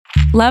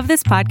Love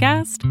this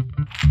podcast?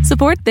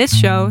 Support this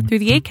show through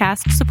the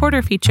Acast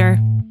supporter feature.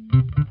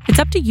 It's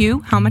up to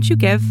you how much you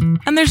give,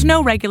 and there's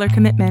no regular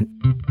commitment.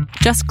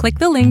 Just click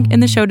the link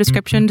in the show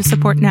description to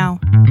support now.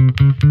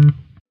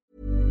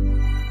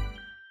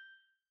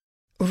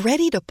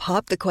 Ready to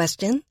pop the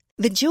question?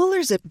 The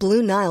jewelers at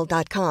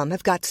BlueNile.com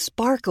have got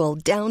sparkle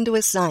down to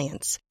a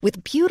science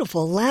with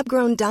beautiful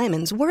lab-grown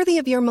diamonds worthy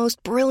of your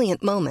most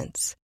brilliant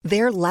moments.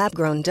 Their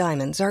lab-grown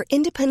diamonds are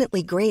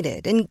independently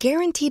graded and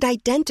guaranteed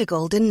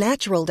identical to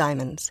natural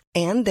diamonds,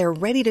 and they're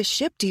ready to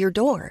ship to your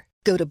door.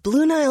 Go to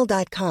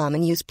BlueNile.com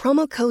and use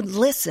promo code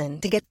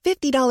LISTEN to get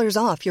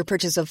 $50 off your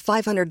purchase of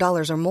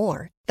 $500 or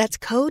more. That's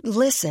code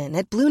LISTEN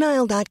at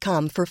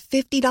BlueNile.com for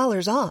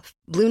 $50 off.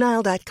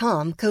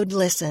 BlueNile.com, code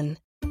LISTEN.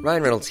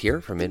 Ryan Reynolds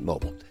here from Mint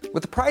Mobile.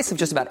 With the price of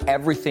just about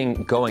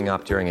everything going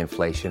up during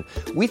inflation,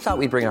 we thought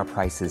we'd bring our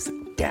prices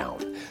down.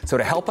 So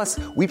to help us,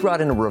 we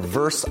brought in a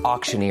reverse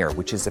auctioneer,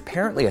 which is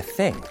apparently a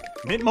thing.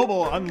 Mint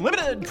Mobile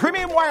Unlimited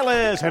Premium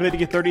Wireless. How to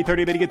get 30,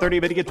 30, bit to get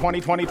 30, bit to get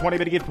 20, 20, 20,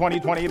 bit to get 20,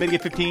 20, bit to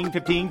get 15,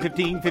 15,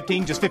 15,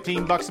 15, just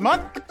 $15 a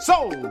month?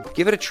 Sold!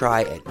 Give it a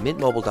try at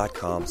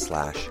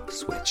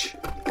mintmobile.com/switch.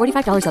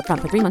 $45 up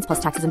front for 3 months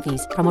plus taxes and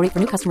fees. Promo rate for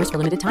new customers for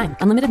limited time.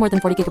 Unlimited more than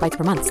 40 gigabytes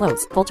per month.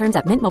 Slows full terms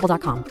at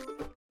mintmobile.com.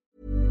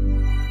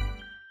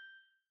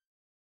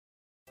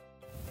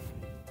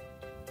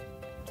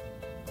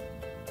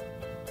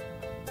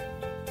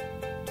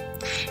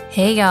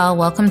 Hey y'all,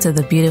 welcome to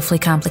the Beautifully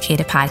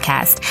Complicated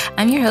podcast.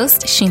 I'm your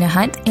host, Sheena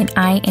Hunt, and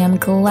I am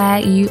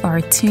glad you are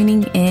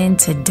tuning in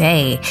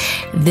today.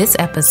 This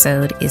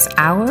episode is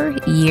our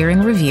year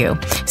in review.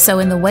 So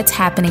in the What's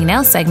Happening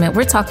Now segment,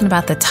 we're talking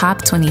about the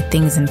top 20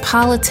 things in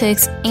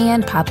politics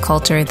and pop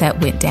culture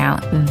that went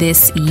down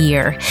this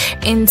year.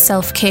 In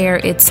self-care,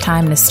 it's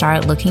time to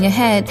start looking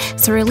ahead.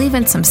 So we're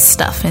leaving some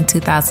stuff in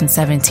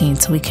 2017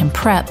 so we can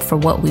prep for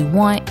what we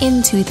want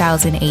in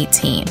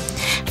 2018.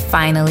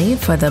 Finally,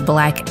 for the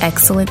Black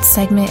Excellence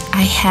segment,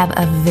 I have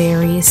a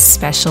very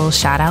special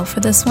shout out for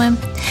this one.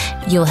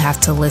 You'll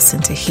have to listen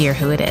to hear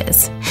who it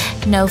is.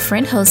 No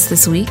friend host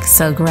this week,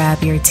 so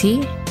grab your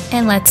tea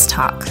and let's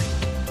talk.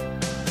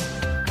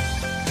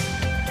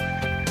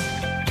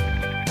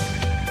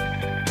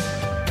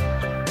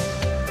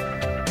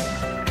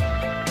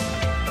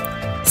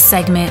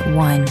 Segment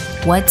 1,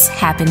 What's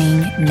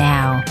Happening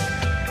Now?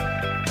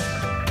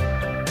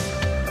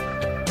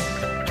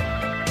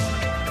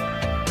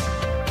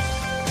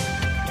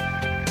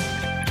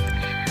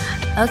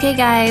 Okay,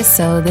 guys,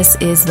 so this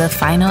is the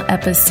final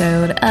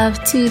episode of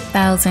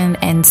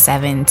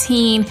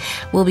 2017.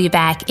 We'll be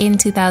back in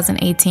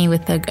 2018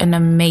 with an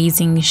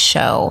amazing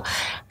show.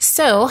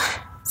 So,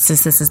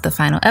 since this is the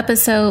final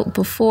episode,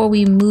 before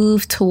we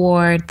move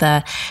toward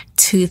the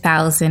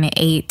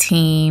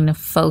 2018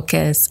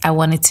 focus, I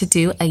wanted to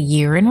do a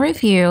year in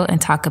review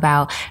and talk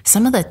about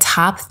some of the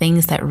top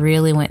things that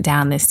really went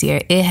down this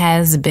year. It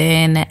has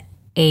been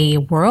a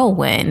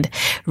whirlwind.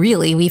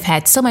 Really, we've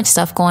had so much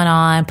stuff going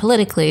on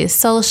politically,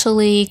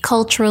 socially,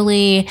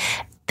 culturally.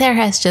 There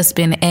has just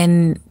been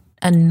an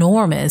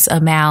enormous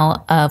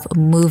amount of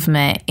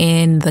movement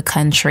in the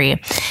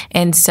country.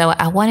 And so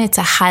I wanted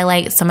to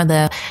highlight some of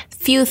the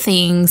few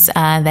things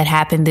that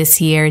happened this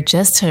year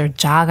just to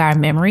jog our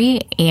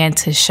memory and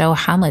to show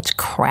how much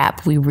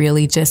crap we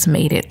really just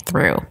made it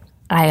through.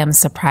 I am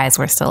surprised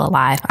we're still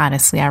alive.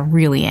 Honestly, I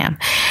really am.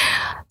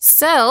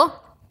 So,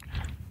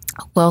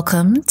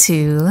 welcome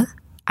to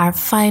our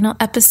final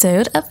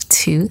episode of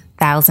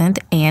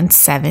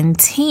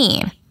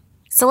 2017.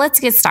 So let's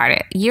get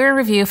started. Year in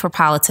review for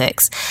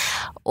politics,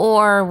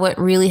 or what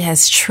really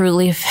has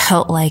truly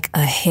felt like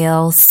a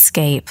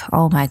hellscape.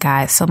 Oh my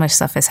God, so much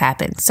stuff has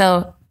happened.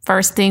 So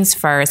first things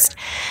first,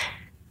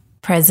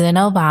 President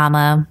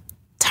Obama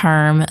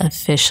term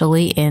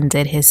officially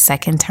ended. His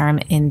second term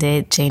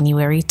ended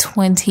January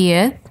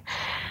 20th.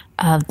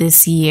 Of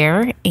this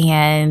year,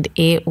 and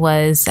it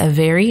was a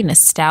very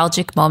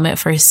nostalgic moment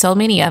for so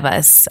many of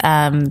us.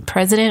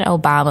 President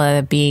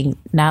Obama being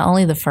not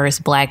only the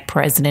first Black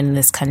president in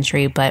this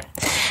country, but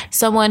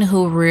someone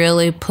who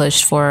really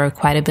pushed for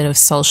quite a bit of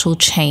social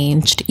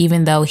change,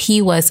 even though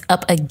he was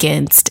up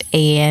against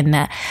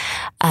a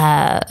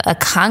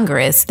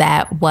Congress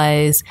that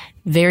was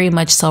very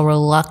much so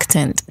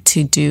reluctant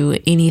to do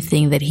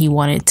anything that he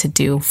wanted to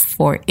do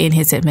in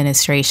his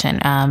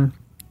administration.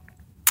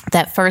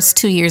 That first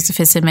 2 years of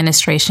his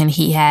administration,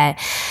 he had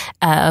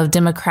a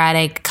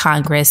Democratic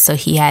Congress, so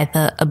he had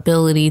the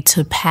ability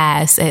to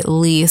pass at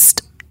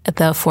least the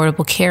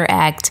Affordable Care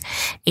Act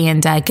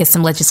and get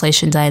some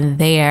legislation done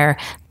there.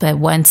 But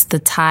once the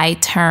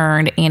tide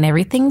turned and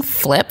everything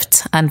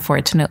flipped,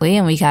 unfortunately,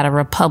 and we got a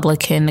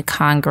Republican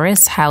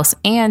Congress, House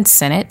and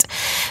Senate,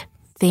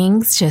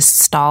 things just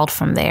stalled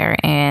from there.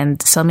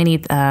 And so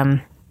many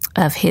of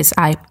his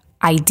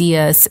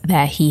ideas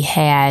that he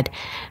had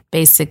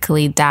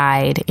basically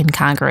died in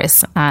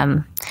Congress.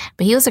 But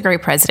he was a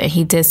great president.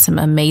 He did some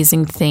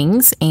amazing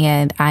things,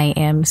 and I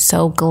am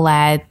so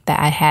glad that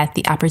I had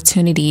the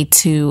opportunity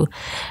to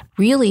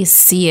really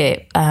see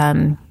it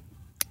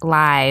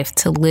live,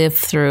 to live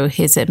through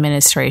his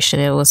administration.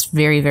 It was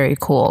very, very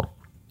cool.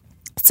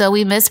 So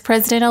we miss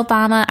President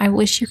Obama. I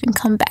wish you can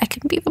come back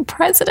and be the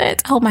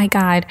president. Oh my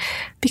God,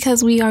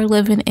 because we are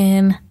living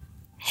in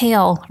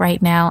hell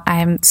right now.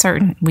 I'm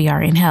certain we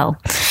are in hell.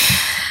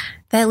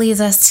 That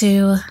leads us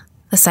to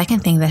the second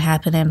thing that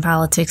happened in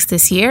politics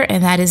this year,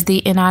 and that is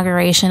the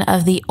inauguration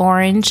of the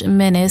Orange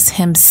Menace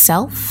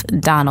himself,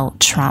 Donald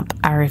Trump.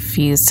 I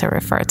refuse to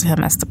refer to him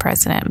as the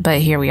president,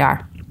 but here we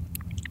are.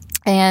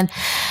 And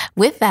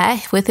with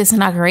that, with his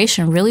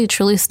inauguration, really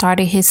truly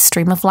started his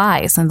stream of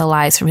lies and the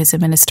lies from his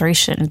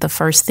administration. The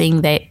first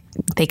thing that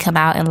they come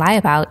out and lie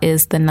about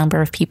is the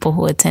number of people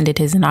who attended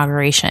his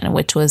inauguration,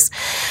 which was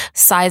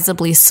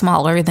sizably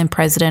smaller than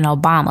President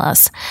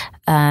Obama's.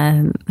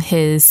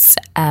 His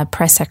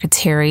press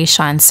secretary,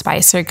 Sean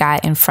Spicer,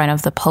 got in front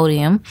of the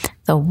podium,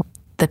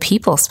 the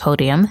people's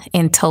podium,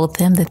 and told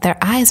them that their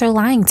eyes are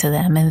lying to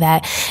them and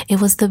that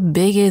it was the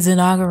biggest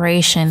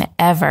inauguration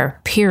ever,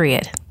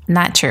 period.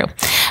 Not true.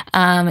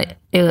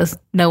 It was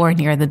nowhere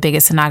near the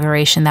biggest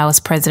inauguration. That was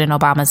President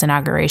Obama's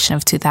inauguration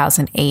of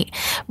 2008.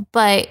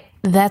 But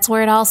that's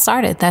where it all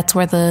started. That's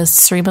where the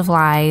stream of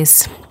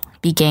lies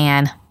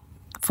began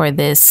for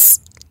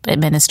this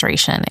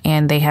administration.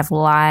 And they have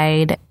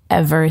lied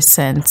ever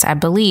since. I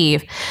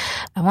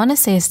want to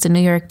say it's the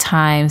New York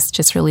Times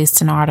just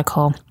released an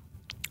article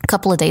a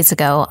couple of days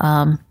ago,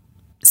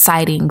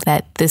 citing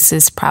that this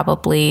is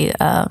probably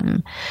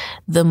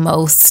the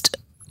most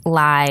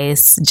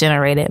lies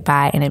generated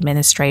by an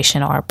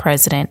administration or a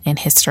president in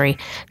history.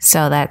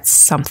 So that's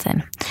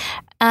something.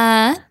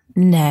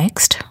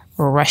 Next,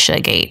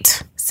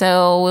 Russiagate.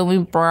 So when we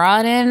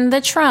brought in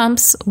the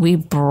Trumps, we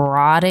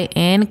brought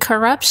in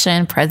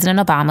corruption.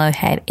 President Obama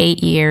had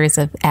 8 years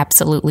of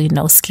absolutely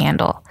no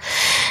scandal.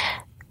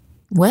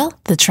 Well,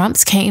 the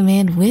Trumps came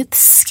in with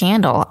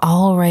scandal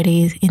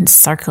already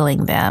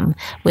encircling them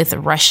with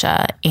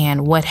Russia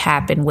and what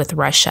happened with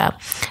Russia.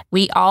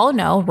 We all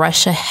know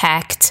Russia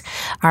hacked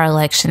our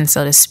election,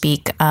 so to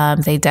speak.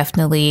 They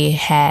definitely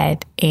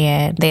had,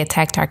 and they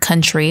attacked our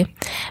country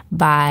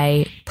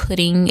by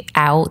putting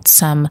out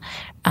some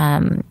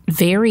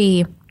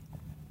very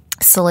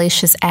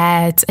salacious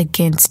ads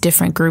against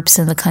different groups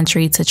in the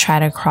country to try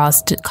to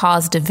cause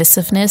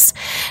divisiveness,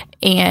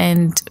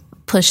 and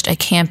pushed a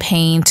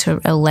campaign to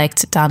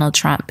elect Donald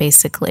Trump,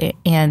 basically.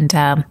 And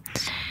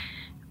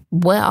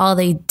what all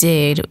they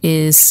did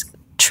is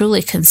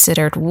truly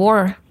considered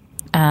war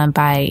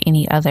by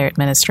any other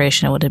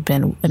administration. It would have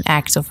been an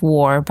act of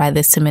war by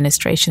this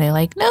administration. They're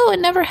like, no, it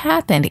never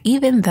happened.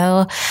 Even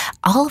though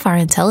all of our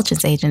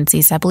intelligence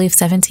agencies, I believe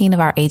 17 of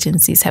our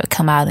agencies, have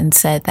come out and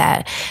said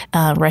that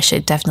Russia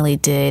definitely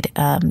did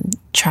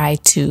try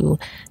to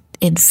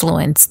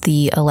influence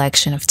the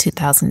election of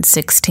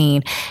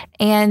 2016.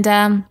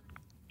 And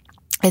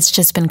it's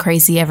just been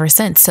crazy ever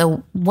since.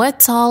 So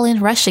what's all in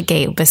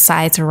Russiagate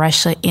besides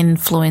Russia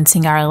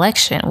influencing our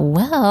election?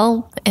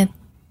 Well,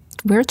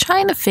 we're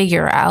trying to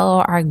figure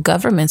out, our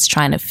government's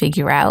trying to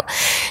figure out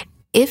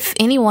if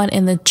anyone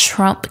in the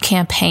Trump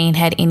campaign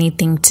had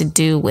anything to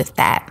do with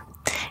that.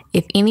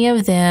 If any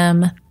of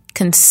them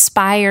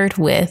conspired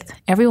with,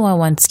 everyone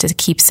wants to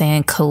keep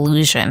saying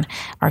collusion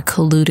or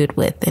colluded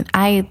with.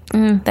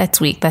 And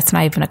that's weak. That's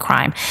not even a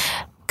crime.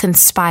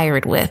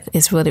 Conspired with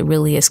is what it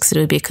really is, because it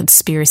would be a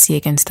conspiracy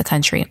against the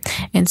country.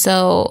 And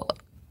so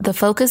the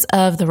focus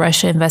of the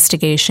Russia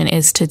investigation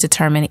is to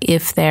determine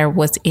if there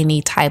was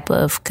any type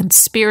of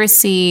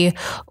conspiracy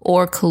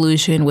or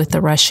collusion with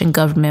the Russian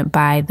government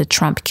by the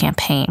Trump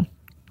campaign.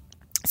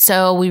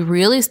 So we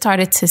really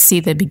started to see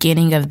the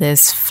beginning of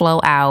this flow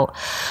out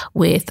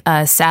with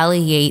Sally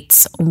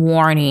Yates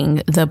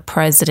warning the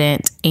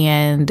president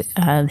and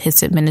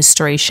his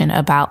administration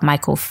about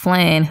Michael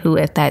Flynn, who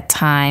at that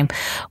time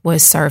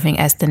was serving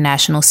as the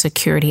national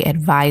security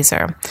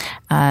advisor.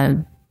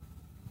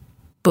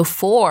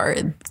 Before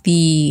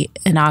the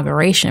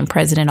inauguration,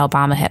 President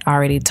Obama had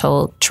already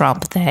told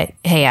Trump that,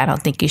 hey, I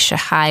don't think you should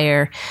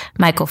hire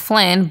Michael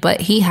Flynn,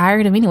 but he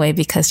hired him anyway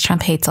because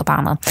Trump hates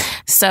Obama.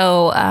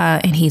 So,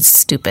 and he's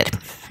stupid.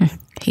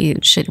 He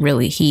should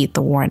really heed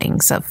the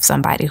warnings of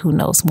somebody who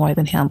knows more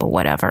than him, but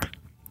whatever.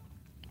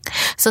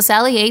 So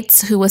Sally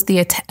Yates, who was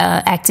the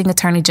acting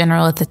attorney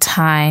general at the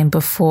time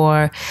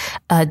before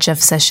Jeff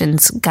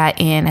Sessions got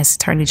in as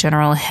attorney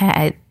general,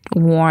 had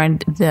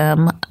warned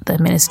the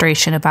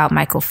administration about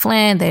Michael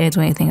Flynn. They didn't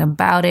do anything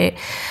about it.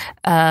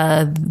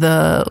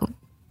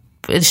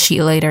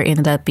 She later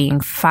ended up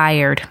being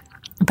fired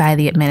by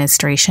the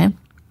administration.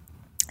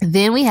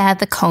 Then we had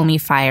the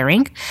Comey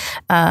firing,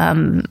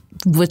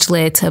 which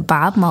led to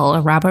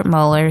Robert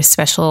Mueller,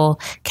 special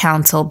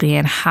counsel,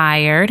 being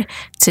hired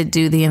to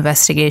do the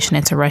investigation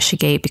into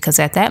Russiagate. Because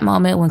at that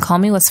moment, when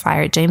Comey was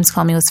fired, James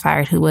Comey was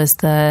fired, who was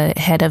the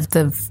head of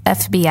the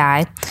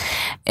FBI,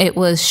 it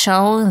was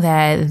shown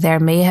that there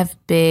may have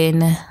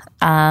been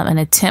an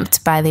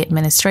attempt by the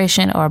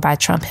administration or by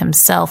Trump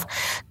himself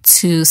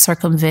to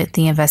circumvent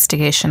the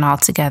investigation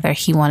altogether.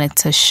 He wanted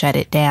to shut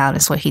it down,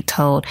 is what he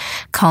told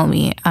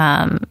Comey.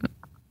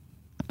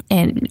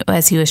 And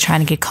as he was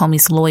trying to get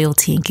Comey's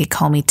loyalty and get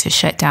Comey to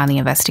shut down the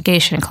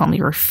investigation, Comey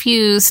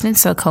refused, and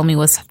so Comey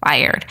was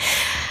fired.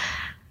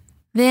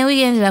 Then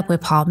we ended up with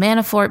Paul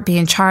Manafort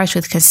being charged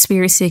with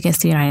conspiracy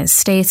against the United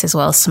States, as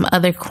well as some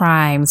other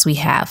crimes we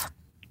have.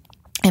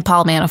 And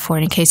Paul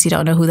Manafort, in case you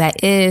don't know who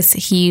that is,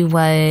 he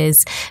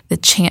was the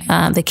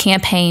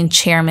campaign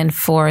chairman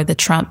for the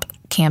Trump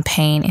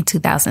campaign in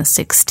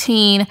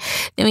 2016.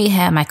 Then we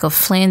had Michael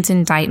Flynn's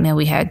indictment.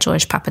 We had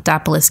George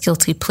Papadopoulos'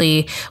 guilty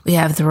plea. We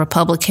have the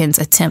Republicans'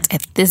 attempt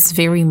at this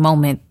very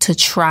moment to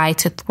try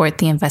to thwart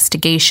the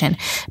investigation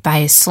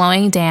by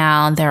slowing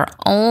down their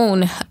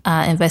own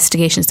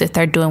investigations that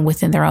they're doing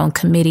within their own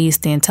committees,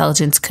 the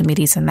intelligence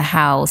committees in the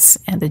House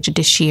and the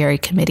judiciary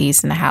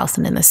committees in the House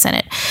and in the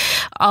Senate.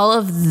 All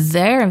of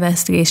their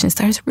investigations,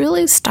 they're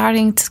really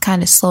starting to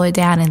kind of slow it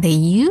down, and they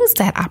use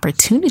that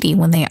opportunity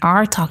when they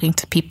are talking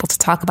to people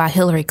to talk about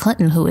Hillary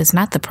Clinton, who is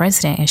not the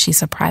president, and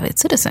she's a private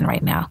citizen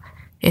right now.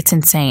 It's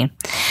insane.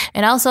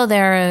 And also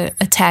there are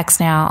attacks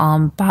now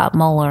on Bob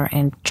Mueller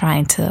and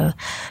trying to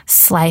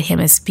slight him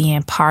as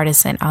being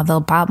partisan, although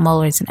Bob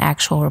Mueller is an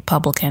actual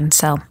Republican.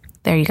 So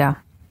there you go.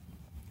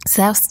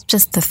 So that's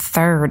just the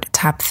third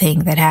top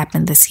thing that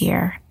happened this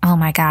year. Oh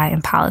my God,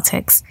 in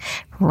politics,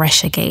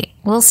 Russiagate.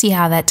 We'll see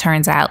how that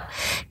turns out.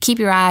 Keep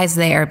your eyes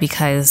there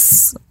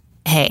because,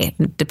 hey,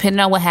 depending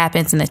on what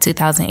happens in the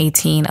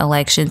 2018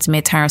 elections,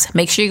 midterms,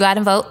 make sure you go out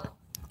and vote.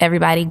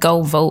 Everybody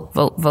go vote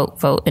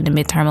in the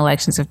midterm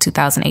elections of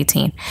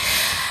 2018.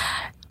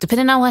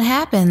 Depending on what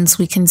happens,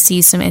 we can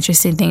see some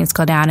interesting things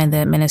go down in the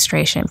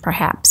administration,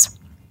 perhaps.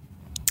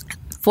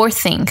 Fourth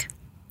thing.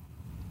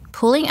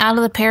 Pulling out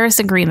of the Paris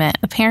Agreement.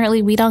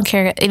 Apparently, we don't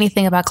care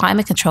anything about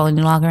climate control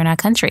any longer in our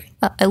country.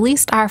 At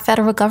least our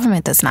federal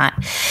government does not.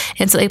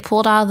 And so they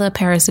pulled out of the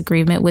Paris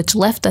Agreement, which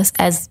left us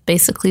as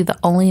basically the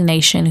only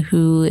nation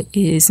who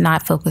is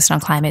not focused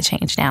on climate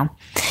change now.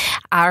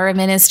 Our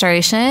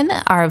administration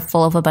are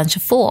full of a bunch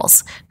of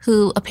fools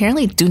who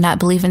apparently do not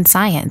believe in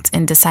science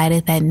and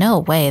decided that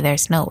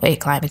there's no way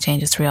climate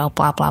change is real,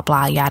 blah, blah,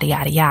 blah, yada,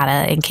 yada,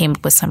 yada, and came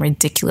up with some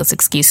ridiculous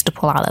excuse to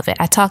pull out of it.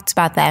 I talked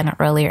about that in an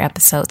earlier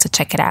episode, so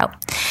check it out.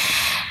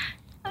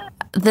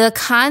 The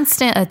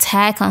constant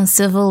attack on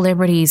civil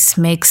liberties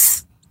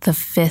makes the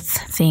fifth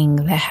thing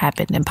that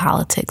happened in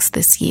politics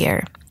this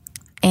year.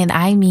 And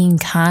I mean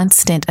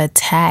constant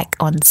attack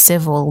on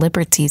civil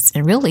liberties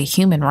and really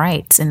human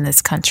rights in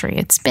this country.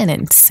 It's been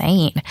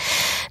insane.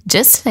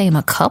 Just to name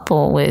a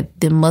couple, with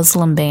the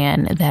Muslim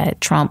ban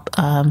that Trump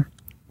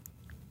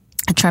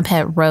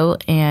had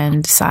wrote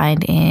and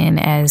signed in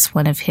as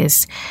one of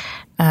his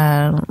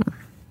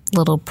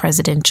little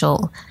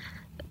presidential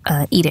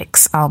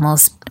edicts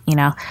almost,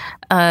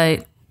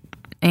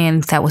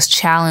 and that was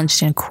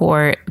challenged in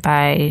court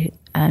by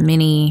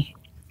many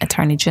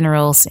attorney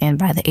generals and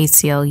by the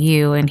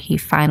ACLU, and he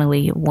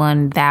finally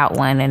won that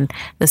one, and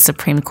the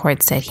Supreme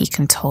Court said he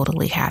can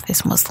totally have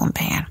his Muslim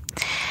ban.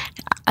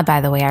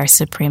 By the way, our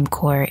Supreme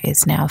Court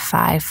is now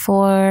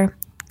 5-4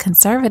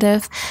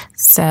 conservative,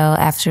 so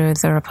after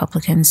the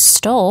Republicans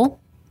stole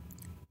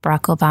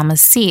Barack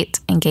Obama's seat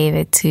and gave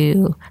it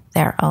to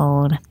their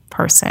own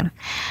person.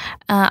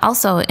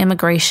 Also,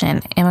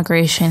 immigration.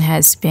 Immigration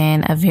has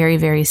been a very,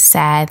 very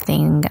sad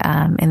thing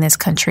in this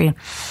country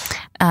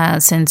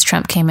since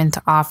Trump came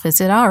into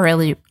office. It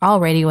already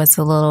was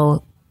a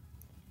little.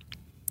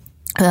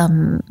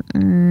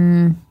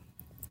 It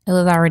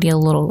was already a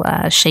little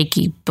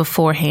shaky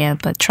beforehand,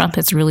 but Trump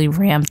has really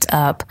ramped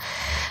up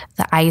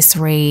the ICE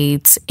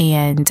raids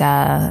and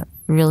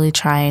really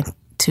trying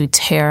to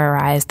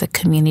terrorize the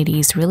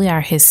communities, really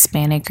our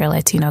Hispanic or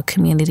Latino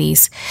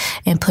communities,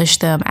 and push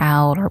them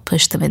out or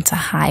push them into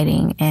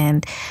hiding.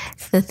 And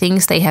the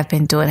things they have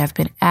been doing have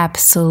been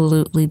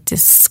absolutely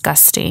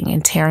disgusting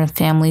and tearing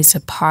families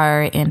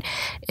apart. And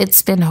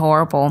it's been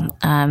horrible.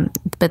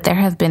 But there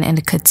have been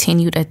a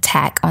continued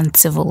attack on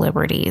civil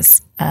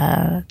liberties.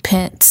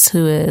 Pence,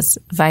 who is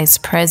vice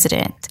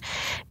president,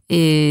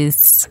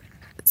 is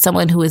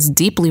someone who is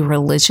deeply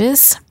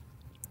religious.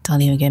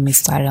 Don't even get me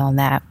started on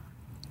that.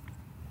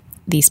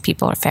 These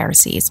people are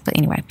Pharisees. But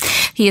anyway,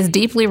 he is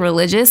deeply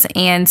religious.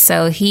 And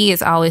so he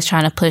is always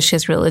trying to push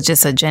his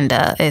religious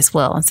agenda as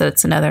well. And so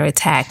it's another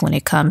attack when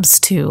it comes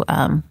to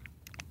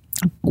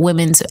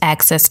women's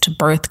access to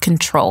birth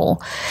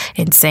control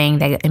and saying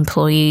that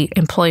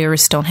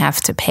employers don't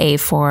have to pay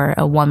for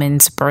a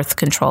woman's birth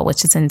control,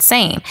 which is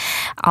insane.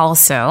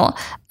 Also,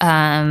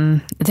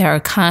 there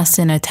are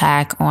constant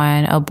attack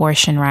on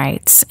abortion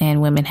rights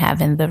and women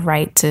having the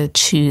right to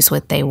choose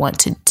what they want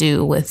to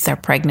do with their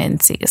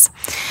pregnancies.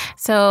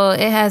 So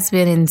it has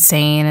been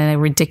insane and a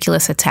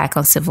ridiculous attack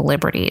on civil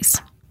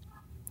liberties.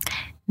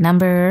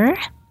 Number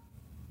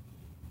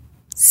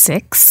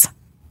 6.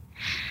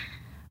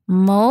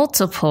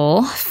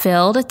 Multiple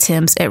failed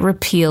attempts at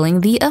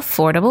repealing the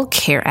Affordable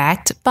Care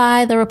Act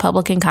by the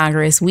Republican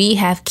Congress. We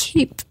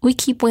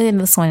keep winning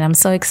this one. I'm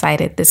so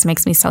excited. This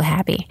makes me so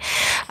happy.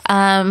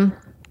 The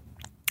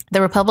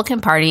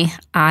Republican Party,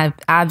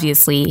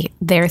 obviously,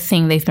 their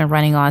thing they've been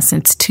running on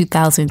since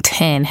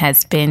 2010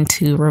 has been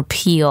to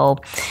repeal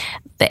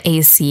the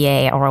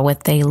ACA, or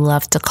what they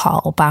love to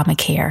call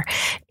Obamacare.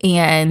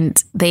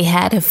 And they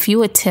had a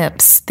few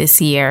attempts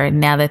this year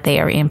now that they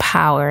are in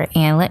power.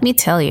 And let me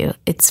tell you,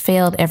 it's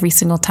failed every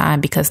single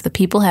time because the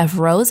people have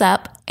rose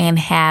up and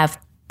have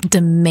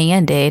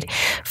demanded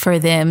for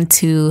them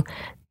to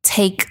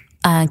take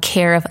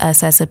care of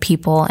us as a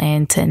people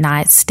and to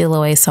not steal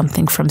away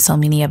something from so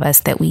many of us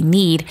that we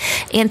need,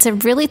 and to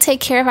really take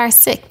care of our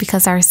sick,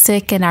 because our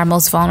sick and our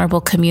most vulnerable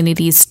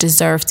communities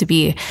deserve to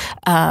be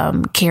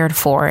cared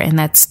for, and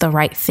that's the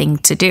right thing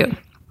to do.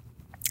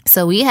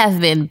 So we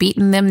have been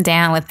beating them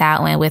down with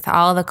that one, with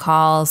all the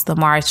calls, the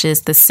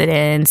marches, the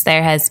sit-ins.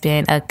 There has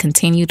been a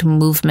continued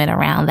movement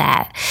around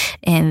that.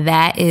 And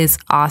that is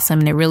awesome.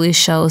 And it really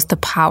shows the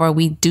power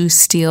we do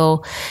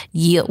still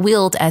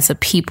wield as a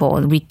people.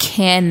 And we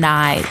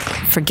cannot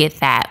forget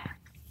that.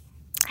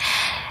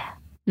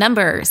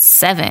 Number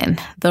 7,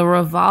 the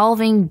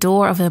revolving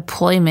door of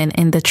employment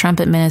in the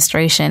Trump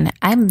administration.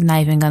 I'm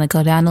not even going to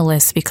go down the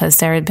list because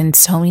there have been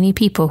so many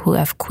people who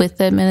have quit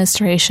the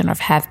administration or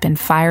have been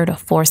fired or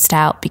forced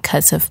out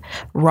because of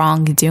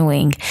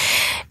wrongdoing.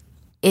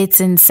 It's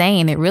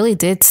insane. It really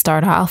did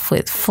start off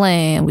with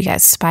Flynn. We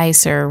got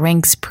Spicer,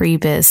 Reince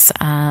Priebus.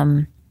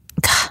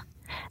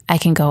 I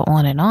can go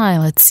on and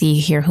on. Let's see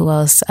here. Who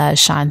else?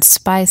 Sean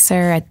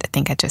Spicer. I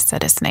think I just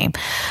said his name.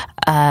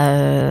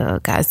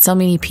 God, so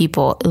many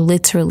people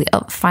literally.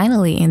 Oh,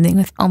 finally ending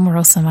with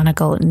Omarosa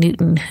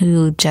Monaco-Newton,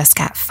 who just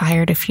got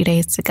fired a few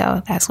days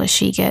ago. That's what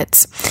she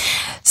gets.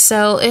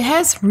 So it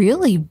has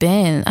really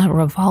been a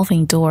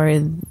revolving door.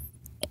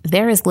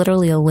 There is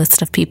literally a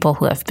list of people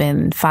who have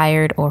been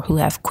fired or who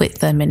have quit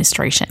the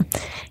administration.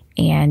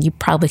 And you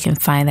probably can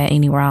find that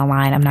anywhere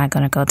online. I'm not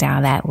going to go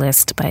down that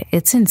list, but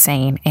it's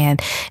insane.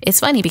 And it's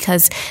funny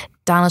because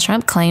Donald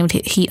Trump claimed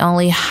he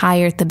only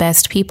hired the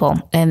best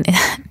people, and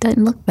it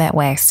doesn't look that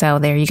way. So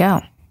there you go.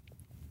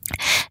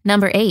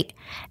 Number 8,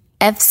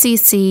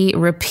 FCC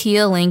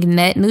repealing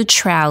net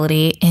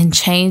neutrality and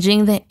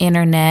changing the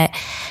internet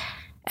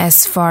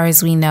as far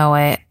as we know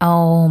it.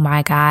 Oh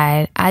my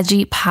God.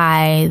 Ajit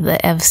Pai, the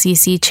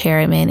FCC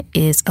chairman,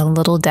 is a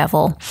little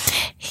devil.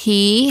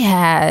 He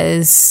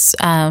has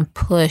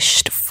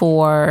pushed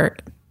for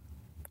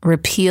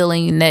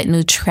repealing net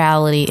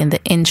neutrality in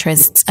the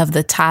interests of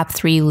the top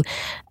 3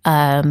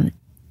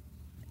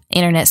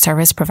 internet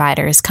service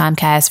providers,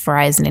 Comcast,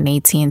 Verizon, and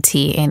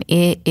AT&T. And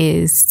it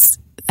is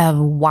a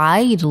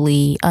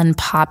widely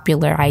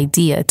unpopular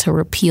idea to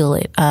repeal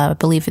it. I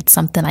believe it's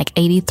something like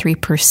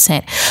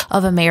 83%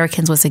 of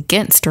Americans was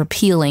against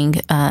repealing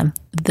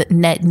the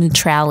net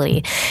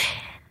neutrality.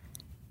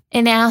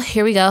 And now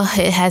here we go.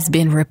 It has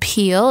been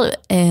repealed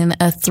in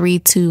a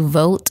 3-2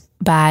 vote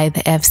by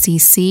the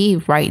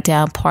FCC, right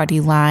down party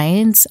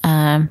lines.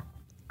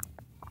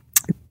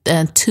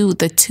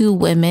 The two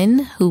women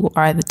who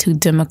are the 2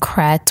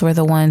 Democrats were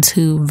the ones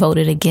who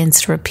voted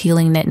against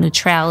repealing net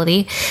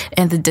neutrality,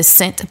 and the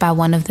dissent by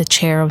one of the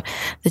chairwomen,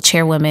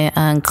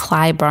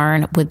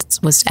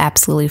 Clyburn, was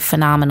absolutely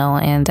phenomenal.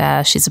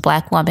 And she's a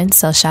Black woman,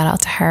 so shout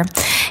out to her.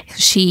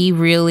 She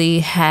really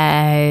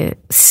had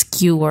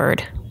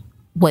skewered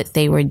what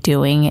they were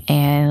doing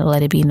and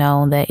let it be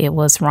known that it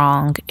was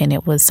wrong, and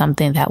it was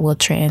something that will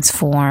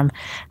transform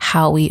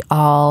how we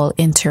all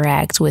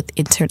interact with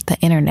the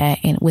internet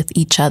and with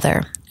each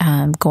other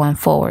going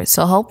forward.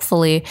 So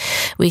hopefully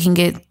we can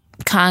get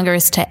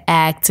Congress to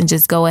act and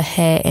just go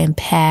ahead and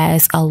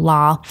pass a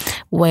law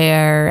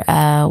where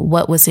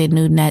what was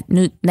in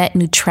net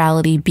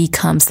neutrality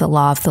becomes the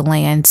law of the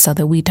land, so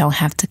that we don't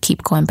have to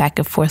keep going back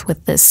and forth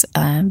with this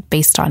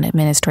based on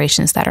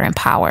administrations that are in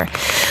power.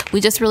 We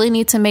just really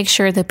need to make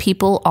sure that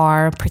people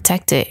are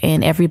protected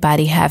and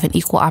everybody have an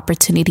equal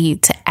opportunity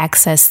to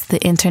access the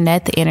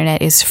internet. The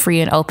internet is free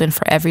and open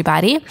for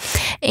everybody,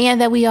 and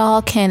that we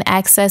all can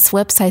access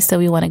websites that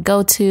we want to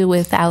go to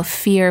without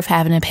fear of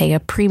having to pay a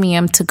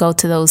premium to go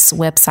to those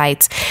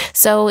websites.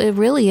 So it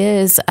really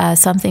is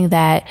something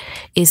that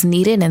is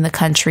needed in the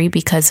country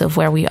because of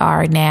where we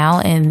are now.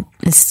 And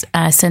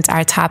since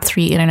our top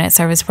 3 internet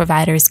service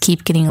providers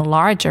keep getting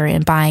larger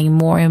and buying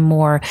more and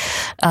more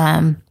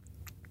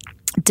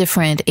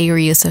different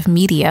areas of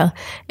media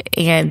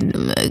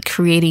and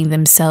creating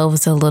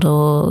themselves a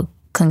little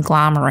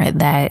conglomerate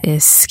that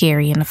is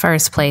scary in the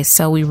first place.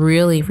 So we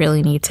really,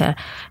 really need to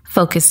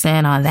focus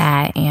in on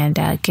that and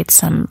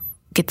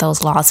get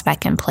those laws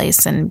back in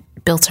place and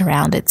built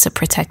around it to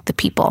protect the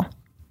people.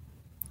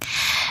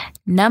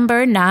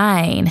 Number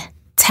 9,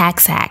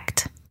 Tax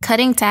Act.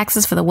 Cutting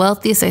taxes for the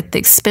wealthiest at the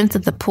expense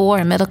of the poor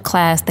and middle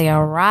class. They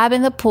are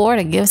robbing the poor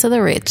to give to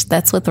the rich.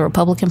 That's what the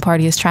Republican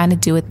Party is trying to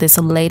do with this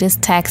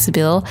latest tax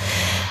bill.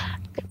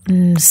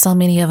 So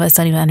many of us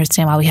don't even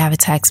understand why we have a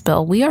tax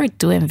bill. We are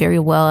doing very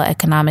well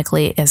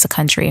economically as a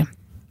country.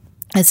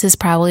 This is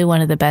probably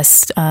one of the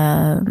best.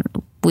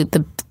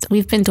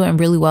 We've been doing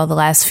really well the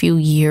last few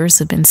years.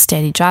 There's been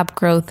steady job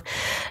growth.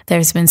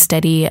 There's been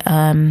steady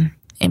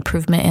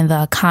improvement in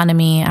the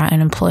economy. Our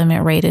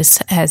unemployment rate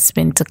has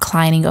been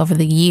declining over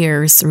the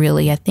years,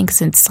 really. I think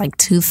since like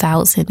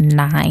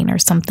 2009 or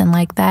something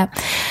like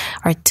that.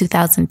 or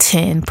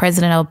 2010,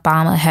 President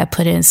Obama had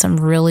put in some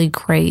really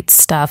great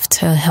stuff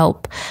to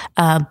help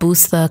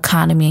boost the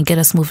economy and get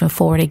us moving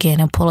forward again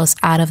and pull us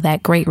out of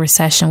that great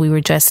recession we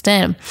were just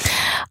in,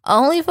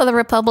 only for the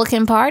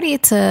Republican Party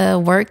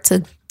to work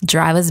to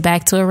drive us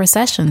back to a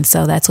recession.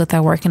 So that's what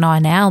they're working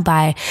on now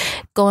by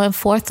going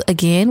forth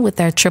again with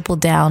their triple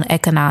down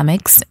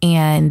economics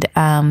and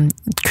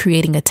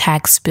creating a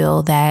tax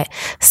bill that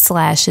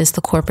slashes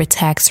the corporate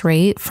tax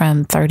rate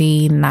from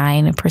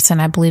 39%,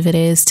 I believe it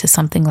is, to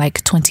something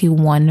like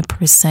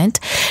 21%,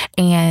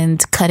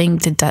 and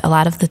cutting a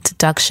lot of the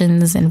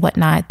deductions and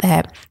whatnot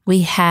that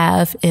we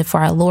have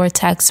for our lower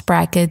tax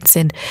brackets,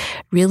 and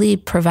really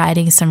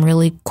providing some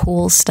really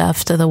cool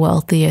stuff to the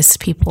wealthiest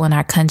people in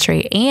our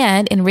country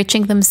and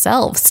enriching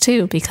themselves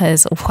too,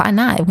 because why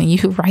not? When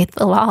you write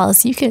the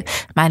laws, you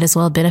might as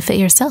well benefit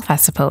yourself, I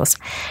suppose.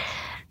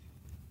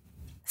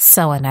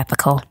 So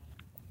unethical.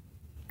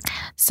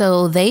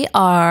 So they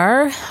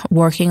are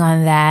working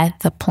on that.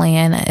 The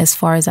plan, as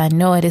far as I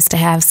know it, is to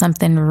have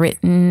something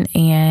written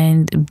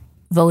and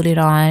voted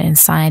on and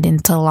signed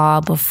into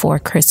law before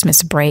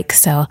Christmas break.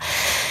 So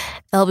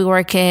they'll be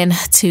working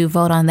to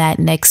vote on that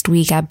next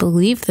week. I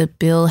believe the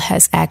bill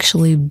has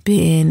actually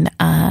been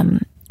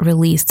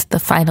released, the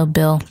final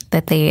bill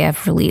that they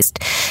have released.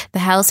 The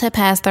House had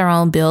passed their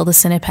own bill. The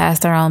Senate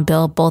passed their own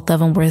bill. Both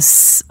of them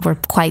were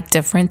quite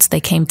different. They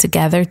came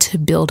together to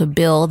build a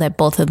bill that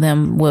both of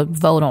them would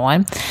vote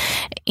on.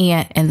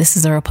 And this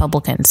is the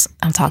Republicans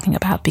I'm talking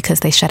about, because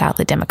they shut out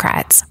the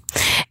Democrats.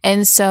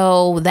 And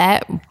so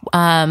that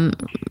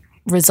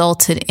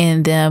resulted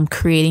in them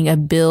creating a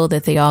bill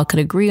that they all could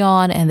agree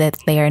on and that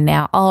they are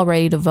now all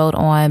ready to vote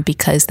on,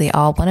 because they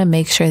all want to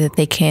make sure that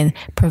they can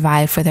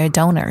provide for their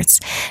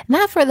donors,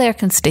 not for their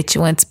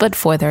constituents, but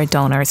for their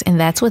donors. And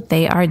that's what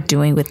they are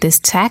doing with this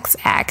tax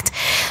act.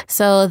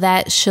 So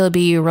that should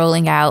be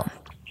rolling out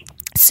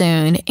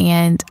soon.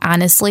 And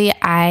honestly,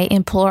 I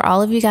implore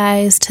all of you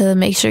guys to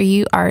make sure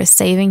you are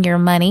saving your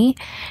money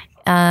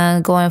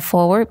going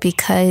forward,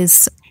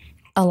 because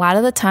a lot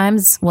of the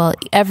times, well,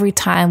 every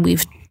time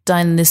we've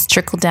done this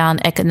trickle-down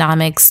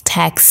economics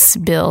tax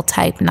bill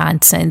type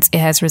nonsense, it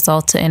has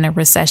resulted in a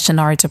recession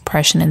or a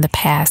depression in the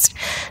past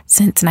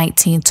since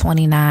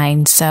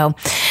 1929. So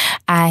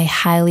I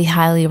highly,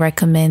 highly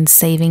recommend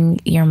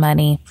saving your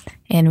money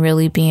and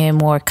really being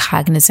more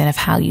cognizant of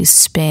how you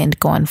spend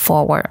going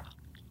forward.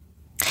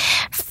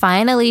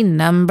 Finally,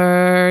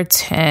 number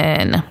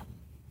 10.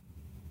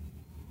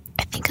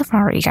 I think I've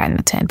already gotten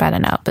to 10, but I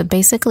don't know. But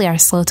basically, our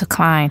slow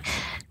decline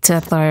to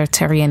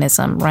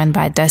authoritarianism run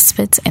by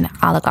despots and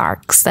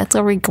oligarchs. That's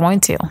where we're going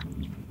to.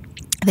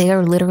 They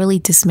are literally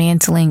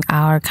dismantling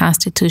our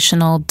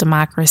constitutional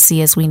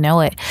democracy as we know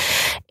it,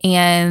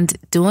 and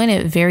doing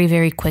it very,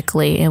 very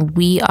quickly. And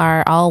we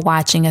are all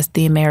watching as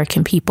the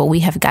American people. We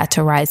have got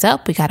to rise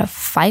up. We got to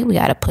fight. We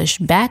got to push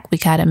back. We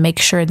got to make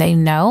sure they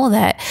know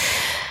that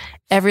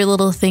every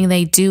little thing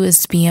they do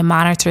is being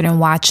monitored and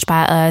watched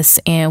by us.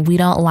 And we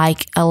don't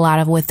like a lot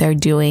of what they're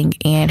doing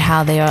and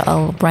how they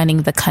are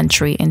running the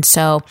country. And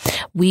so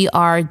we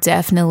are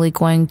definitely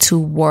going to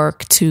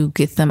work to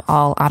get them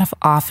all out of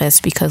office,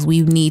 because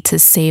we need to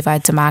save our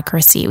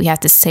democracy. We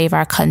have to save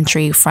our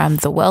country from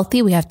the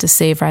wealthy. We have to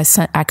save our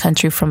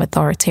country from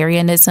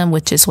authoritarianism,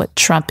 which is what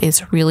Trump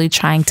is really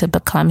trying to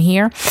become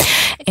here.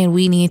 And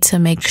we need to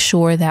make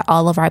sure that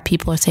all of our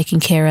people are taken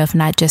care of,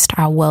 not just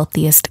our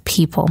wealthiest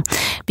people,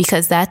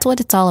 because that's what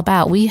it's all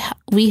about. We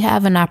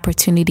have an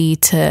opportunity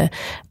to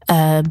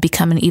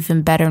become an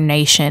even better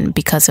nation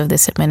because of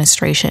this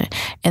administration.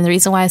 And the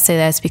reason why I say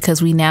that is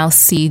because we now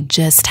see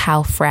just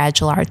how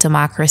fragile our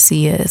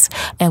democracy is.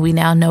 And we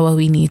now know what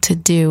we need to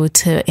do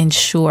to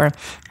ensure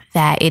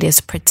that it is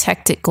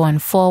protected going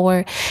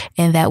forward,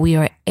 and that we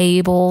are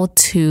able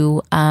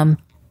to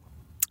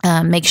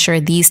make sure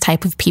these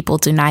type of people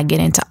do not get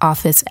into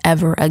office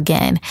ever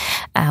again.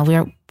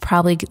 We're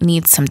probably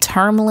need some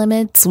term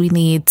limits. We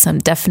need some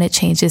definite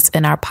changes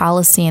in our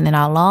policy and in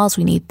our laws.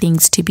 We need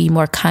things to be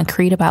more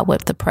concrete about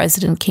what the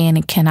president can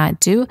and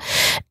cannot do,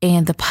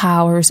 and the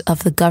powers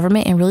of the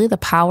government, and really the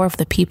power of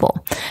the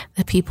people.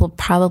 The people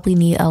probably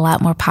need a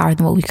lot more power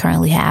than what we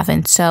currently have.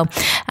 And so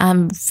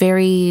I'm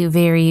very,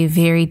 very,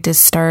 very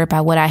disturbed by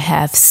what I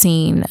have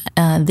seen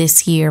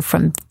this year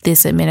from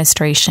this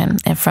administration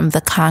and from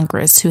the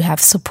Congress, who have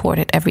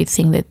supported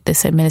everything that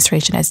this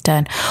administration has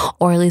done,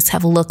 or at least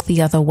have looked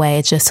the other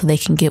way just so they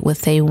can get what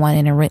they want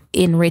and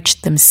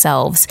enrich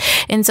themselves.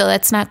 And so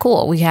that's not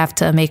cool. We have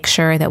to make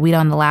sure that we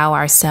don't allow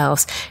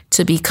ourselves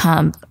to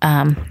become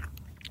an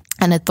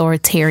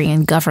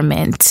authoritarian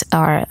government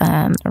or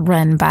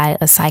run by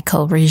a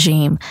psycho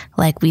regime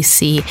like we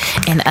see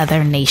in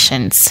other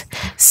nations.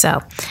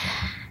 So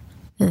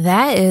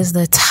that is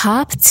the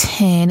top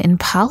 10 in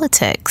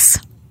politics.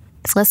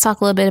 So let's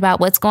talk a little bit about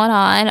what's going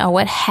on, or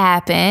what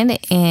happened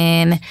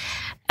in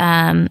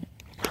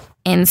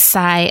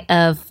inside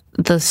of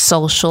the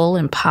social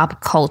and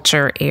pop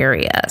culture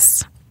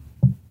areas.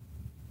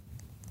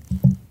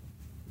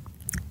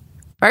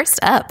 First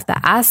up, the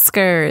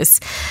Oscars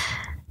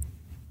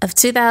of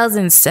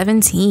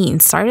 2017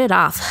 started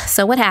off.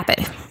 So what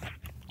happened?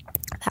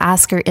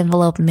 Oscar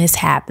envelope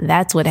mishap.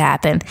 That's what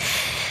happened.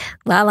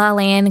 La La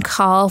Land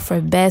called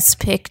for Best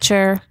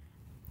Picture.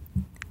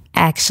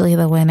 Actually,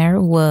 the winner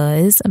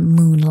was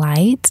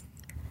Moonlight.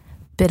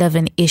 Bit of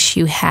an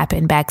issue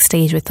happened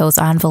backstage with those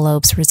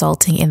envelopes,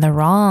 resulting in the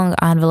wrong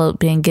envelope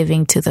being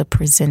given to the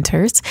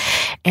presenters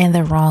and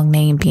the wrong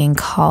name being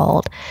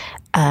called.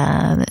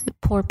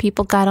 Poor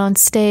people got on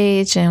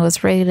stage and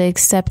was ready to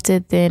accept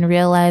it, then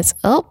realized,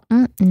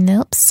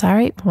 nope,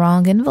 sorry,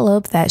 wrong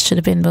envelope. That should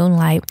have been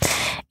Moonlight,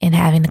 and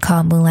having to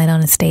call Moonlight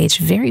on the stage.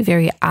 Very,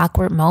 very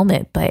awkward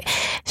moment, but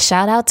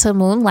shout out to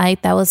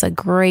Moonlight. That was a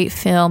great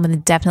film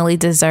and definitely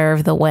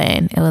deserved the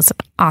win. It was an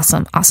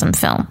awesome, awesome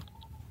film.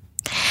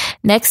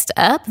 Next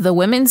up, the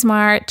Women's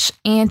March,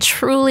 and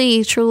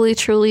truly, truly,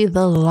 truly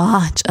the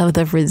launch of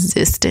the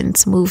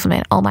resistance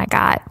movement. Oh my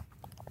God.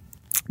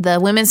 The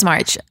Women's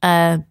March,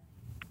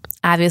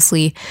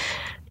 obviously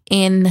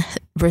in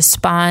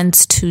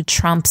response to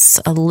Trump's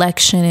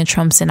election and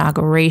Trump's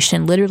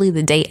inauguration, literally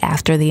the day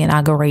after the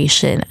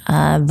inauguration,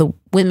 the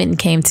women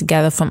came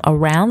together from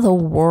around the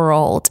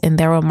world, and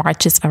there were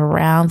marches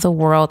around the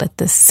world at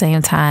the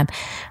same time.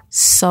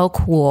 So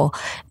cool.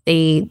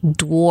 They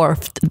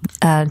dwarfed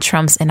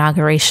Trump's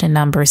inauguration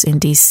numbers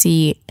in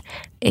DC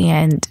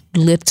and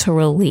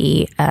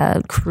literally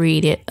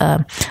created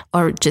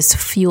or just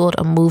fueled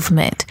a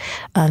movement,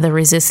 the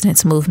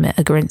resistance movement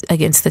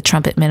against the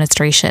Trump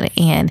administration.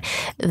 And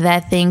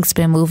that thing's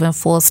been moving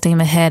full steam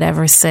ahead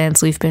ever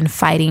since. We've been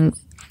fighting,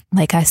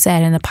 like I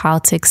said, in the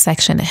politics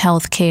section,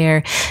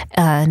 healthcare,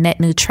 net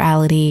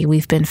neutrality.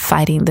 We've been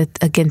fighting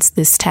against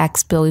this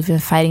tax bill. We've been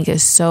fighting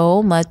against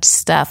so much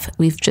stuff.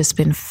 We've just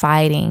been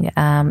fighting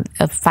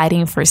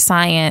for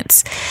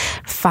science,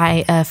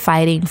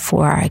 fighting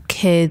for our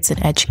kids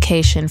and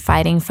education,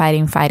 fighting.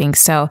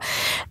 So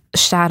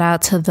shout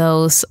out to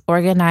those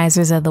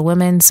organizers of the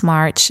Women's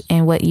March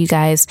and what you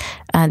guys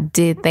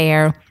did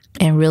there,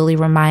 and really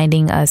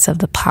reminding us of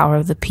the power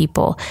of the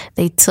people.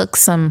 They took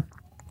from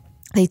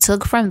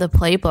the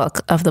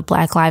playbook of the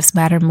Black Lives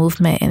Matter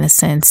movement, in a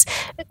sense,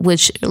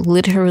 which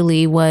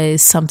literally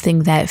was something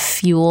that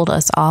fueled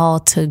us all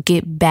to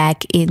get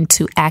back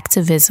into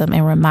activism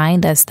and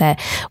remind us that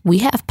we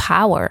have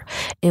power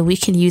and we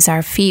can use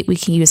our feet, we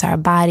can use our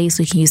bodies,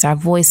 we can use our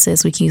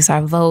voices, we can use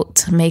our vote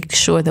to make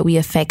sure that we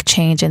affect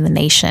change in the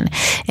nation.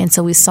 And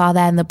so we saw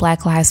that in the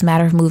Black Lives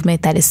Matter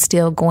movement that is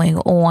still going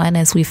on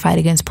as we fight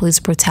against police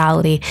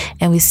brutality.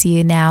 And we see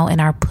it now in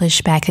our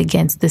pushback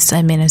against this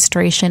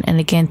administration and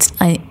against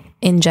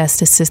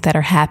injustices that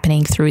are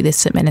happening through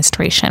this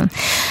administration.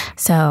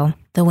 So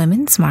the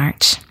Women's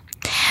March.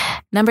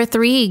 Number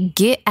 3,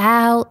 Get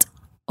Out.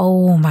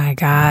 Oh my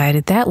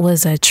God, that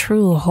was a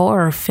true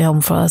horror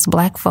film for us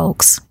Black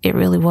folks. It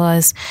really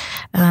was.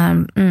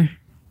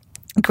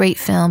 Great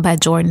film by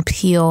Jordan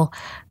Peele.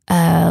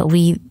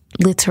 We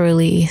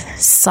literally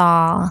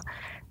saw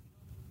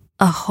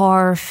a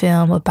horror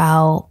film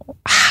about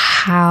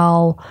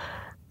how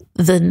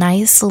the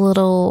nice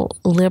little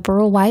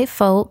liberal white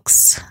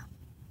folks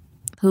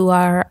who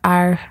are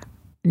our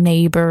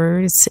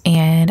neighbors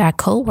and our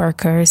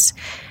co-workers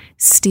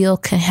still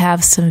can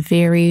have some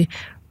very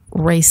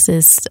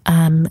racist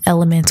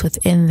elements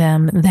within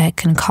them that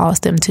can cause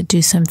them to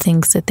do some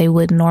things that they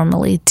would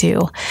normally do.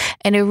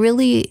 And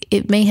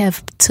it may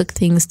have took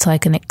things to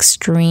like an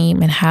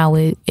extreme in how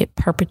it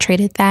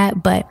perpetrated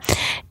that, but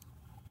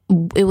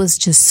it was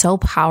just so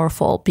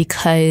powerful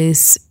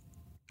because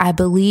I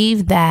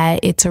believe that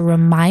it's a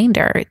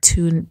reminder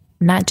to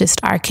not just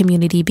our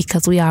community,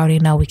 because we already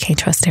know we can't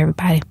trust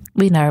everybody.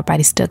 We know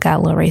everybody still got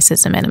a little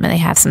racism in them and they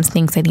have some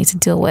things they need to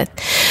deal with.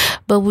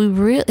 But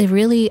it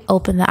really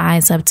opened the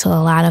eyes up to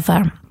a lot of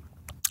our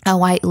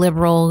white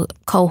liberal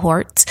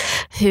cohorts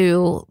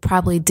who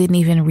probably didn't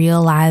even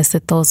realize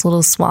that those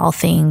little small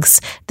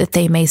things that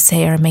they may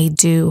say or may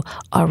do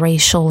are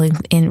racial and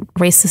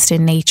racist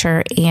in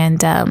nature.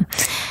 And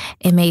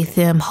it made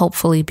them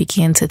hopefully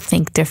begin to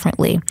think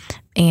differently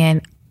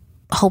and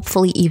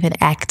hopefully even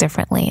act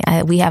differently.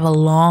 We have a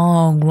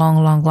long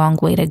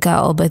way to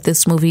go, but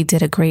this movie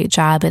did a great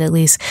job at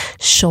least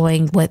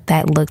showing what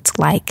that looked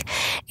like.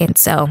 And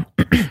so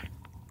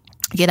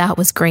Get Out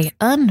was great.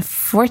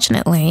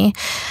 Unfortunately,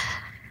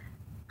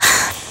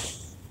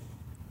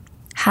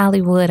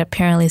 Hollywood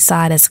apparently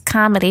saw it as a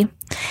comedy,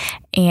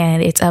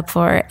 and it's up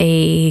for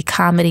a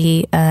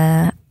comedy,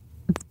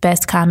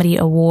 Best Comedy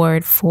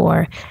Award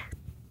for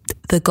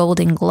the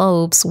Golden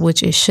Globes,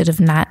 which it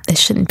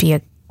shouldn't be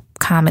a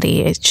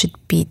comedy. It should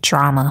be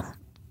drama.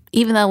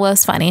 Even though it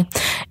was funny,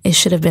 it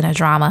should have been a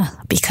drama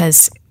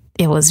because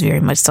it was very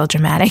much so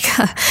dramatic.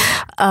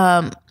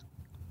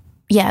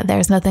 Yeah,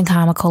 there's nothing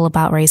comical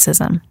about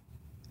racism.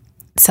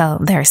 So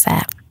there's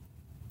that.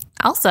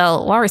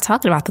 Also, while we're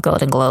talking about the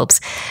Golden Globes,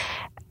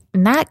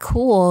 not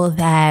cool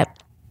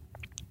that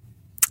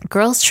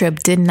Girls Trip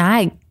did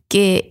not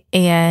get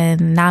a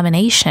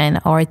nomination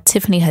or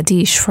Tiffany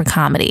Haddish for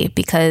comedy,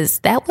 because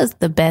that was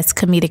the best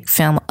comedic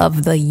film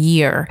of the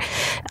year,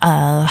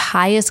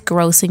 highest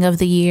grossing of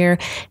the year.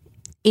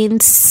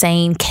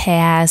 insane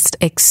cast,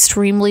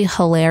 extremely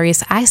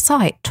hilarious. I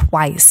saw it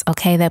twice.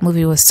 Okay. That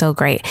movie was so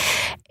great.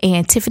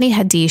 And Tiffany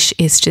Haddish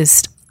is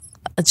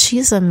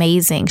she's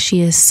amazing.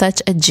 She is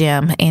such a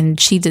gem, and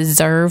she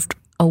deserved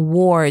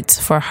awards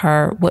for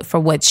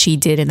what she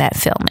did in that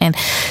film. And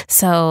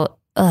so,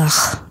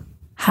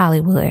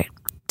 Hollywood,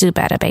 do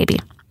better, baby.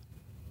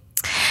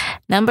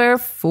 Number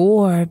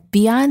 4,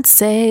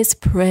 Beyonce's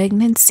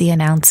pregnancy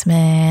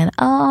announcement.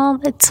 Oh,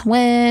 the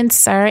twins,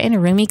 Sir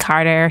and Remy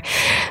Carter.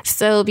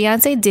 So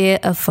Beyonce did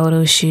a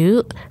photo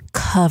shoot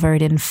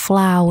covered in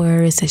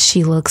flowers.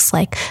 She looks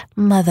like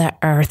Mother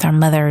Earth or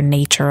Mother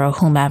Nature or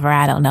whomever,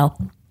 I don't know.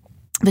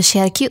 But she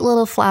had cute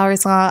little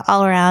flowers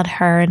all around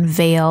her and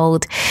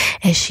veiled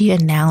as she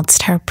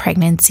announced her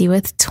pregnancy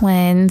with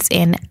twins.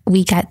 And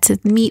we got to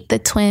meet the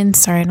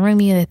twins, Sir and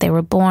Remy, that they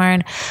were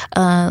born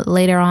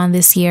later on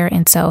this year.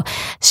 And so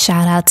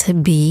shout out to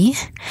B.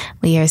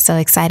 We are so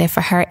excited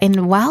for her.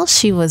 And while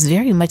she was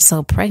very much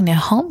so pregnant,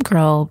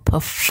 Homegirl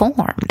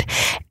performed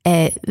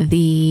at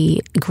the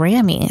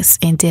Grammys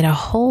and did a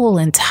whole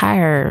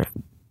entire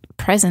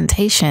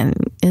presentation.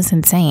 Is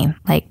insane.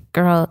 Like,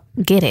 girl,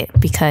 get it,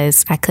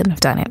 because I couldn't have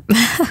done it.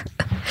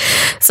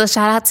 So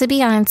shout out to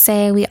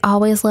Beyonce. We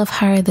always love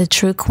her, the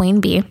true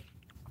Queen Bee.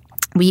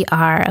 We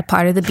are a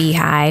part of the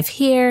Beehive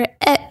here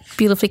at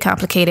Beautifully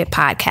Complicated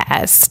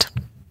Podcast.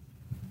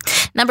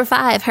 Number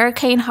 5,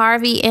 Hurricane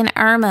Harvey and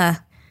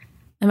Irma.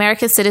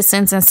 American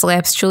citizens and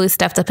celebs truly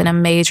stepped up in a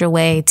major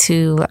way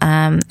to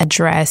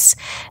address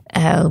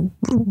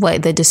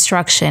the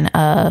destruction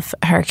of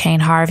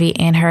Hurricane Harvey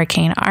and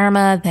Hurricane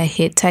Irma that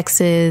hit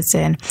Texas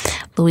and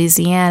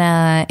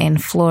Louisiana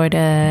and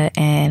Florida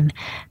and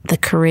the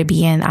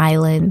Caribbean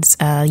islands,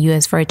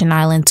 U.S. Virgin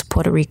Islands,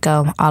 Puerto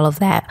Rico, all of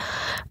that.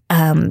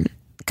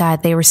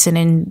 God, they were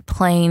sending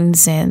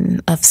planes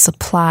of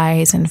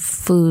supplies and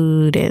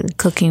food and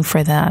cooking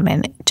for them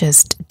and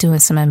just doing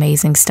some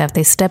amazing stuff.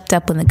 They stepped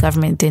up when the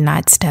government did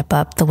not step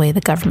up the way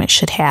the government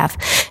should have.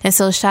 And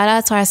so shout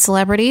out to our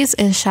celebrities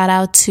and shout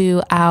out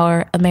to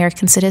our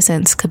American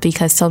citizens,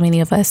 because so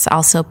many of us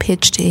also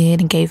pitched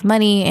in and gave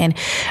money and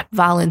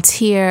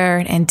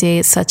volunteered and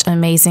did such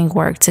amazing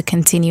work to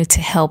continue to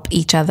help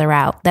each other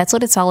out. That's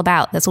what it's all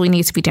about. That's what we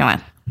need to be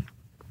doing.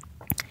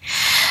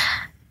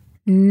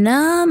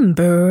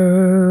 Number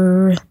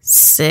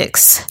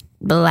 6,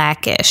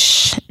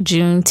 Blackish,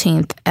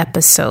 Juneteenth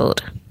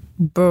episode.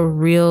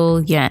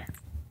 Brilliant.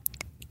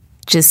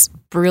 Just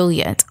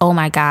brilliant. Oh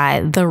my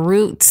God. The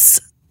Roots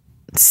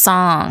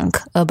song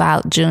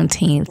about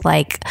Juneteenth.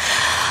 Like,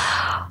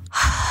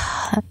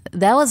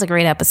 that was a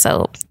great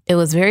episode. It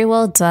was very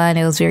well done.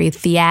 It was very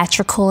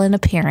theatrical in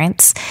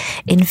appearance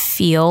and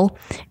feel.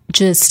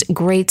 Just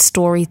great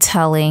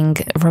storytelling,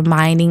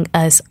 reminding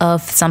us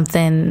of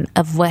something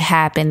of what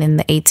happened in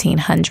the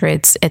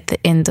 1800s at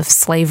the end of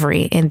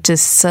slavery, and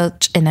just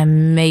such an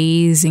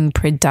amazing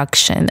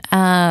production.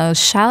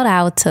 Shout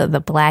out to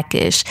the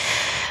Blackish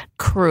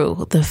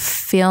crew, the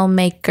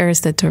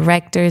filmmakers, the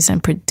directors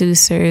and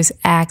producers,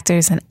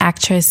 actors and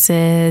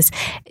actresses.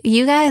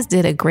 You guys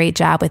did a great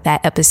job with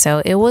that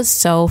episode. It was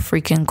so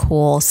freaking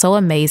cool, so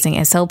amazing,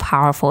 and so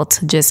powerful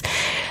to just,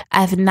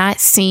 I've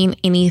not seen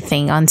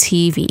anything on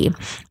TV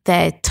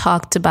that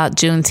talked about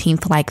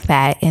Juneteenth like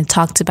that and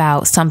talked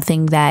about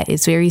something that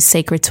is very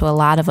sacred to a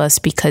lot of us,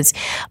 because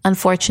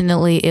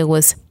unfortunately it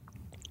was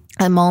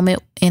a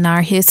moment in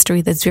our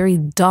history that's very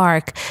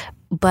dark,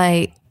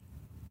 but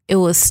it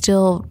was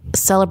still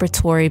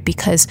celebratory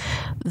because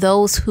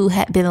those who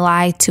had been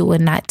lied to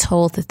and not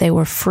told that they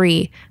were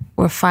free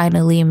were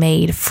finally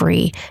made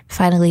free,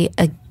 finally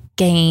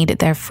gained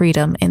their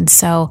freedom. And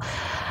so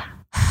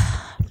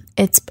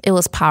it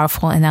was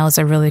powerful, and that was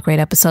a really great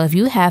episode. If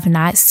you have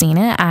not seen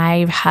it,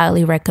 I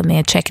highly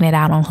recommend checking it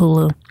out on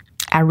Hulu.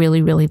 I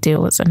really, really do.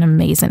 It was an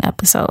amazing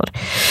episode.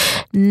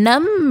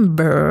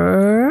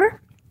 Number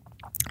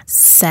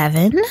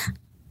 7,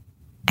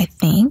 I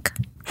think.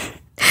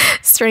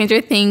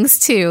 Stranger Things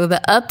 2,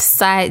 the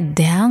Upside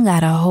Down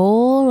got a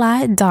whole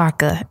lot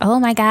darker. Oh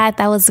my God,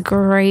 that was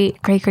great.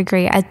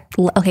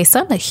 So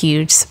I'm a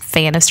huge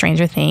fan of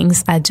Stranger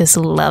Things. I just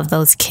love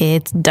those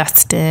kids,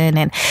 Dustin,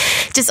 and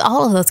just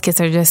all of those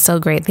kids are just so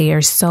great. They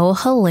are so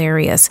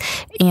hilarious,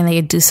 and they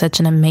do such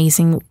an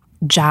amazing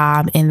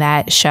job in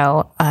that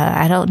show.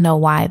 I don't know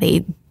why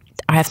they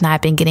have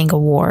not been getting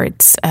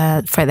awards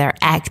for their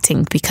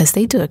acting, because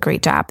they do a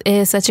great job. It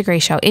is such a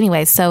great show.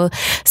 Anyway, so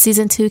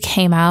season 2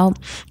 came out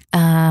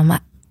at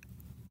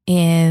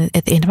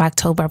the end of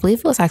October. I believe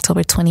it was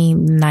October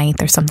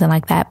 29th or something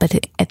like that.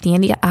 But at the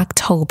end of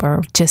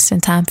October, just in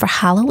time for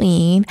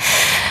Halloween,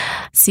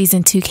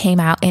 season 2 came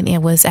out, and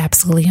it was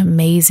absolutely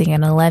amazing.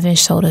 And 11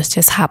 showed us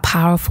just how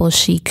powerful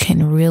she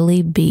can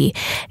really be.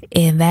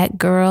 And that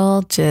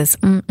girl just,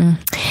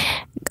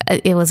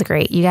 it was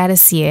great. You got to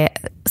see it.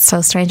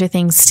 So Stranger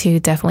Things 2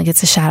 definitely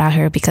gets a shout out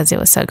here because it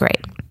was so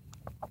great.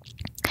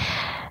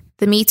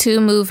 The Me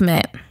Too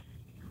movement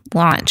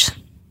launch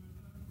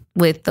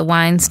with the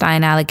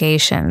Weinstein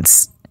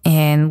allegations.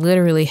 and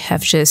literally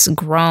have just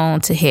grown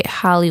to hit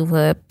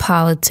Hollywood,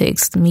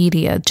 politics,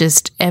 media,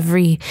 just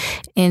every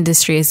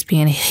industry is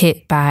being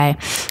hit by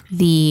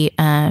the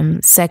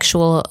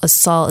sexual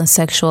assault and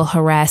sexual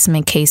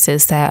harassment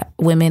cases that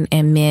women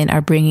and men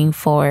are bringing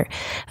forward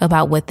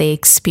about what they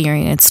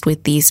experienced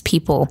with these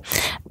people.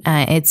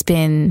 It's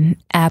been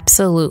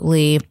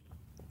absolutely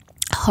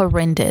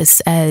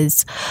horrendous.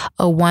 As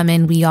a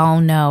woman, we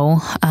all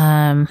know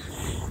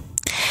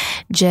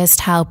just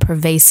how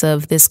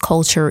pervasive this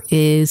culture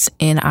is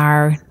in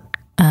our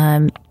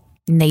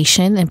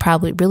nation and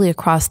probably really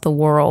across the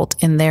world.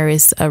 And there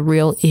is a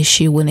real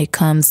issue when it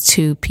comes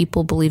to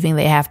people believing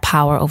they have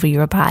power over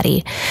your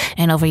body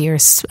and over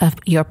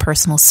your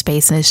personal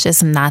space. And it's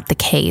just not the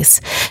case.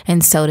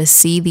 And so to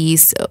see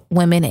these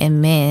women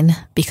and men,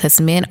 because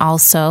men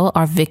also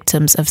are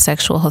victims of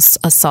sexual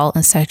assault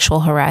and sexual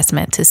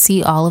harassment, to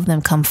see all of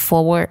them come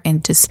forward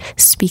and just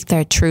speak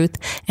their truth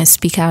and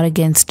speak out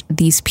against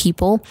these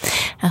people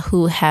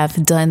who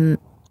have done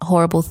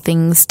horrible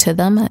things to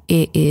them.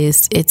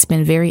 It's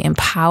been very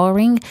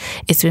empowering.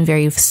 It's been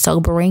very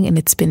sobering, and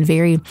it's been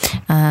very,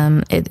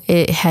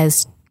 it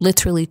has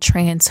literally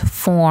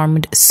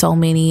transformed so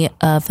many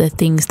of the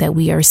things that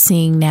we are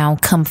seeing now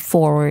come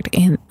forward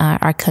in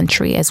our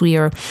country, as we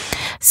are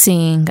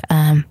seeing,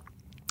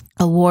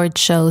 award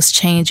shows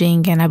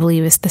changing, and I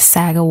believe it's the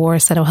SAG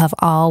Awards that'll have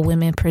all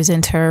women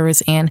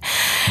presenters, and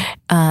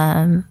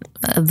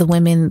the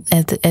women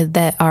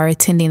that are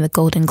attending the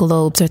Golden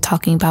Globes are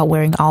talking about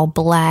wearing all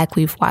black.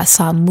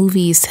 Saw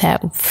movies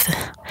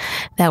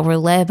that were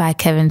led by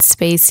Kevin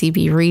Spacey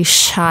be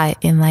reshot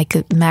in like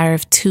a matter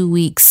of 2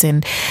 weeks,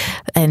 and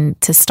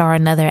to star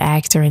another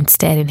actor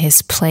instead in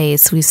his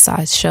place. We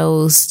saw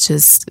shows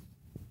just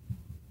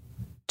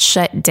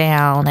shut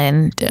down,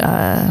 and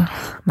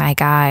my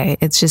God,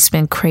 it's just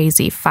been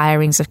crazy.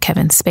 Firings of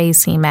Kevin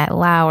Spacey, Matt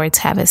Lauer,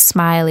 Tavis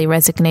Smiley,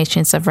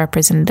 resignations of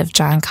Representative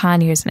John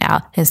Conyers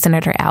and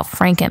Senator Al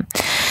Franken.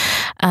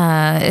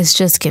 It's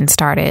just getting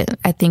started.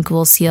 I think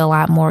we'll see a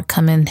lot more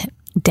coming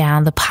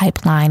down the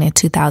pipeline in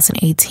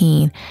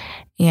 2018,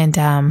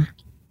 and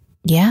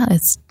yeah,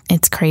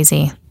 it's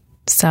crazy.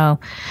 So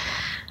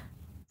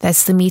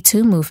that's the Me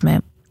Too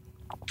movement.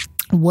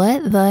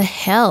 What the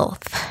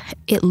health?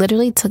 It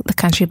literally took the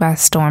country by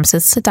storm. So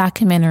it's a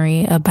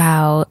documentary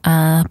about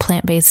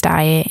plant-based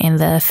diet and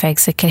the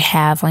effects it could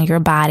have on your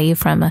body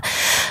from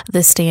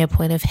the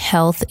standpoint of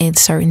health and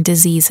certain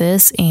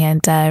diseases,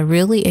 and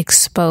really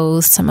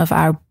expose some of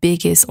our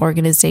biggest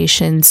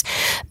organizations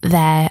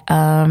that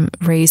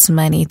raise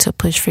money to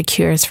push for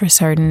cures for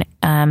certain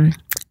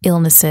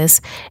illnesses,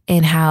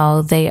 and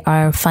how they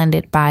are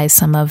funded by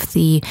some of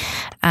the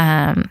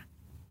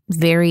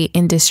very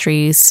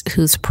industries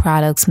whose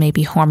products may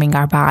be harming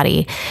our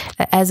body.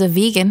 As a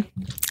vegan,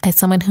 as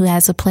someone who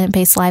has a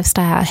plant-based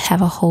lifestyle, I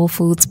have a whole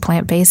foods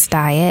plant-based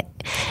diet,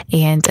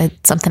 and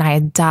it's something I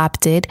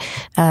adopted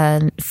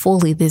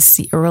fully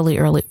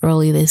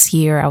early this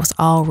year. I was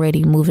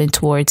already moving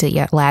towards it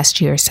yet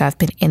last year, so I've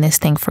been in this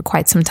thing for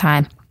quite some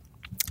time.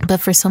 But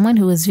for someone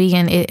who is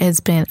vegan, it has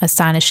been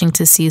astonishing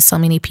to see so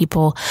many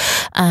people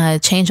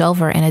change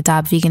over and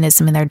adopt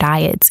veganism in their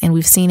diets. And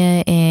we've seen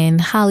it in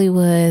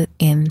Hollywood,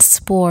 in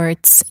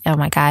sports. Oh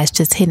my gosh,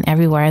 just hitting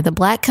everywhere. The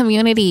Black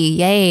community,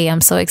 yay. I'm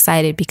so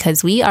excited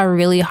because we are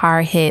really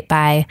hard hit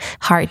by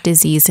heart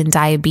disease and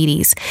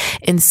diabetes.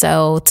 And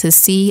so to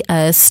see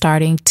us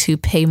starting to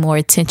pay more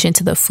attention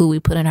to the food we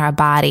put in our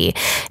body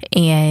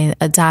and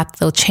adopt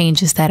those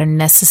changes that are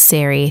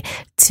necessary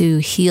to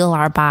heal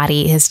our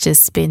body has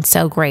just been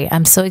so great.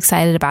 I'm so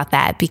excited about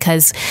that,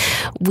 because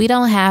we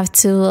don't have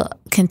to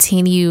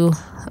continue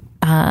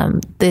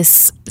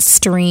this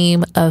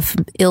stream of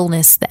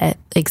illness that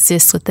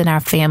exists within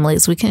our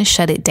families. We can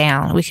shut it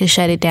down. We can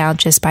shut it down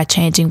just by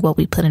changing what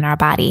we put in our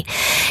body.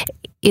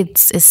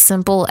 It's as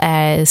simple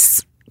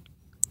as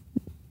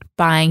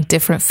buying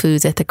different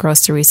foods at the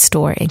grocery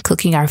store and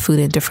cooking our food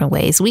in different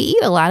ways. We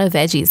eat a lot of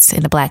veggies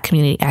in the Black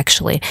community,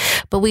 actually,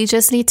 but we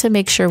just need to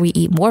make sure we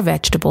eat more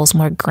vegetables,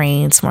 more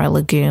grains, more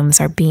legumes,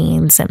 or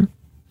beans, and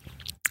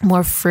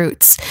more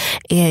fruits,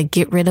 and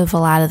get rid of a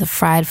lot of the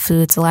fried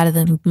foods, a lot of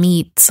the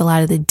meats, a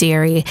lot of the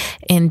dairy,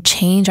 and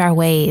change our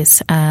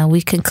ways.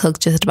 We can cook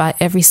just about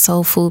every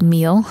soul food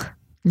meal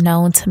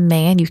known to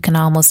man. You can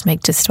almost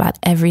make just about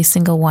every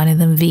single one of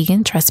them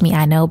vegan. Trust me,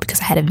 I know,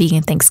 because I had a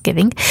vegan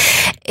Thanksgiving,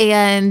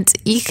 and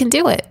you can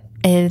do it.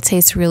 And it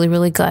tastes really,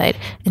 really good.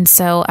 And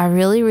so I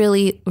really,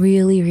 really,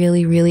 really,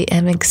 really, really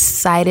am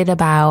excited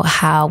about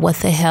how,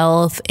 with the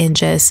health and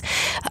just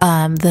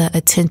the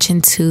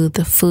attention to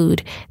the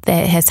food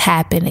that has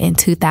happened in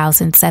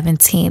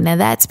 2017. Now,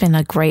 that's been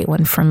a great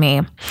one for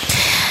me.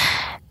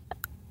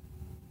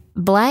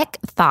 Black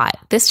Thought.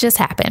 This just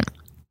happened.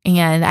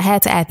 And I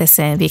had to add this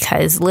in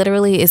because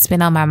literally it's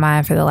been on my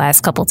mind for the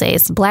last couple of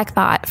days. Black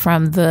Thought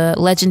from the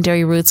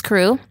legendary Roots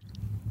crew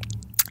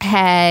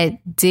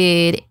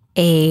did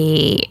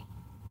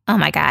oh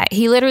my God,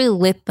 he literally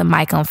lit the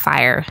mic on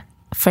fire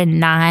for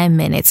 9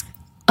 minutes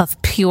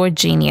of pure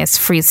genius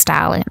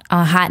freestyling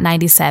on Hot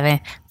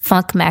 97,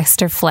 Funk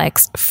Master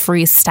Flex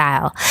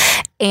freestyle.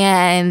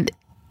 And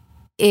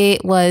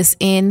it was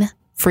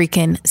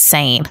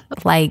insane.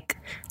 Like,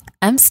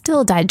 I'm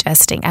still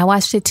digesting. I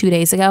watched it 2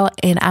 days ago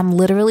and I'm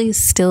literally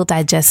still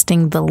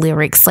digesting the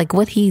lyrics. Like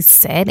what he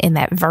said in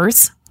that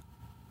verse,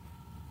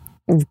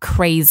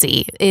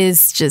 crazy.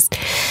 Is just,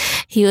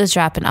 he was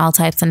dropping all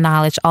types of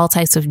knowledge, all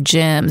types of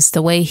gems.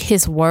 The way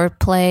his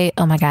wordplay,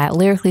 oh my God,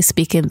 lyrically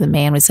speaking, the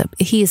man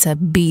he's a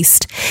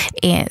beast.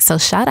 And so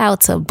shout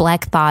out to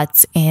Black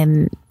Thoughts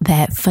and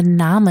that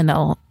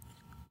phenomenal,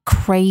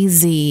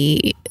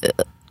 crazy,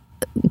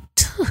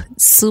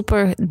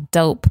 super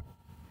dope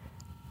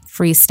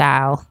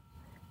freestyle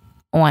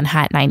on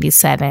Hot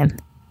 97.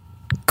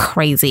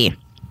 Crazy.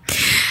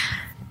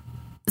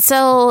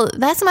 So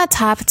that's my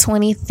top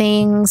 20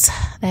 things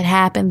that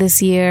happened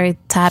this year.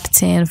 Top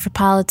 10 for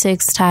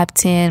politics, top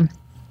 10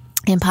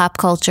 in pop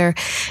culture.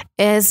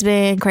 It's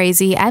been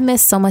crazy. I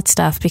missed so much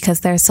stuff because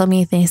there's so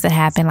many things that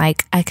happened.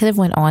 Like I could have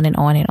went on and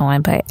on and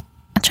on, but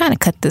I'm trying to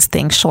cut this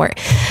thing short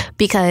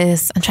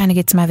because I'm trying to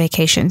get to my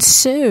vacation.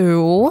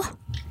 So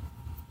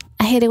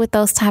I hit it with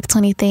those top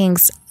 20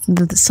 things.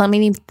 So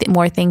many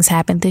more things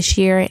happened this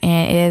year,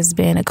 and it has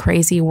been a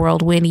crazy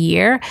whirlwind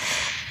year.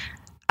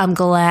 I'm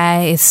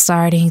glad it's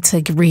starting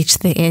to reach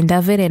the end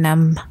of it, and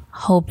I'm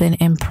hoping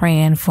and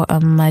praying for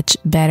a much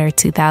better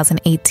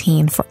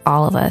 2018 for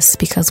all of us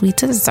because we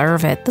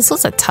deserve it. This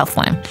was a tough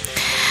one.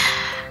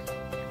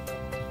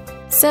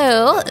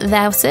 So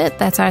that's it.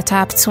 That's our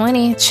top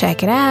 20.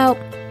 Check it out.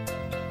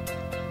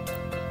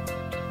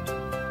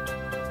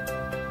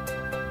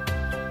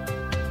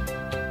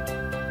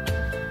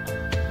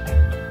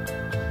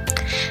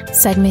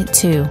 Segment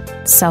 2,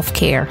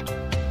 self-care.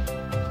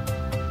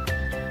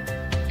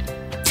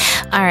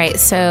 All right,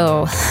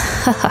 so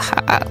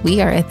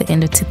we are at the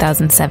end of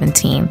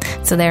 2017.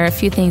 So there are a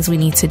few things we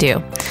need to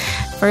do.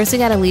 First, we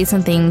got to leave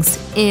some things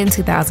in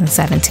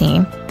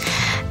 2017.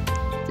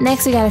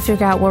 Next, we got to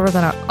figure out what we're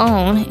going to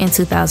own in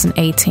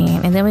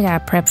 2018. And then we got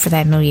to prep for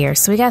that new year.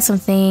 So we got some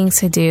things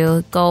to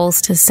do,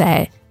 goals to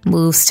set,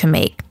 moves to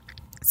make.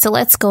 So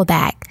let's go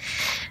back.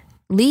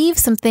 Leave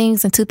some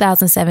things in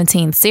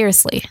 2017.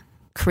 Seriously.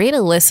 Create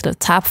a list of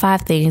top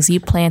 5 things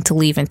you plan to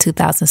leave in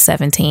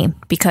 2017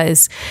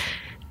 because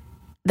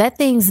that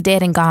thing's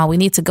dead and gone. We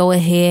need to go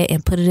ahead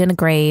and put it in a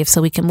grave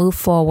so we can move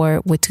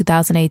forward with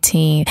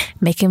 2018,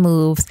 making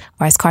moves,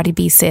 or as Cardi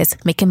B says,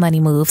 making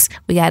money moves.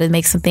 We got to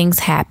make some things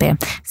happen.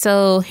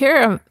 So here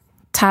are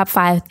top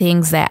 5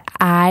 things that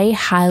I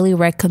highly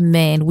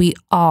recommend we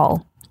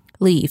all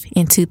leave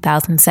in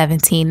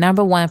 2017.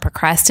 Number 1,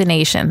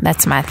 procrastination.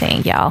 That's my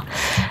thing, y'all.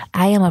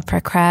 I am a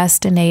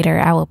procrastinator.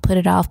 I will put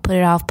it off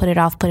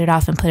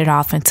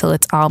until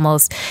it's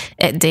almost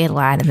at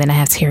deadline, and then I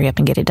have to hurry up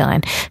and get it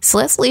done. So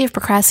let's leave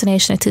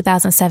procrastination in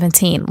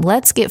 2017.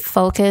 Let's get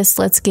focused.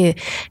 Let's get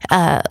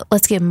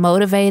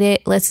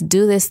motivated. Let's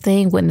do this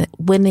thing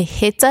when it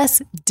hits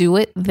us. Do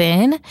it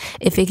then.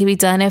 If it can be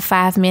done in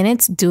 5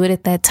 minutes, do it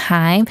at that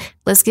time.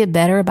 Let's get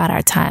better about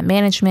our time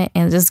management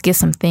and just get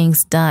some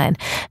things done.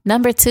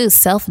 Number 2,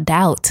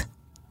 self-doubt.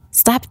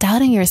 Stop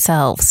doubting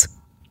yourselves.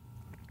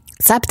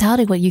 Stop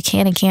doubting what you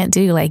can and can't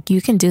do. Like,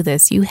 you can do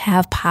this. You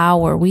have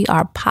power. We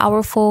are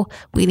powerful.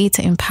 We need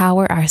to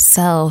empower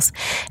ourselves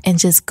and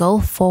just go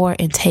forward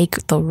and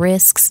take the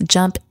risks,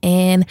 jump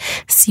in,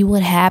 see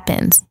what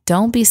happens.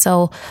 Don't be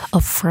so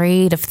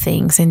afraid of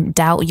things and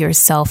doubt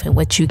yourself and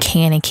what you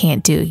can and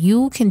can't do.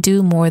 You can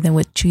do more than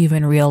what you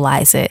even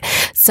realize it.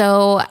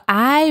 So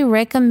I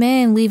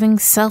recommend leaving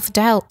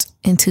self-doubt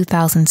in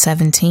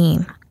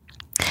 2017.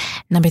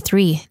 Number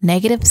 3,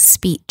 negative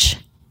speech.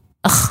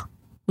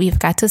 We've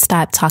got to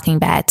stop talking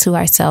bad to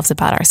ourselves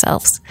about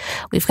ourselves.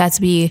 We've got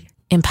to be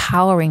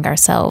empowering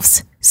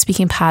ourselves,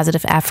 speaking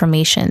positive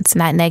affirmations,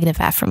 not negative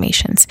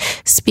affirmations.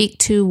 Speak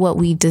to what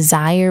we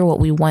desire, what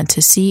we want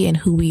to see, and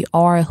who we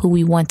are, who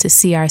we want to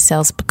see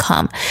ourselves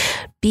become.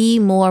 Be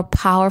more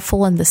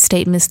powerful in the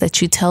statements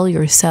that you tell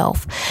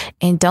yourself,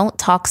 and don't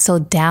talk so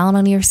down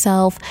on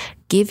yourself.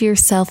 Give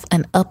yourself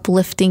an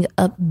uplifting,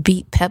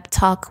 upbeat pep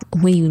talk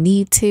when you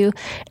need to,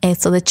 and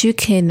so that you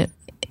can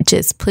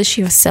just push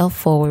yourself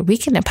forward. We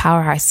can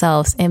empower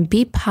ourselves and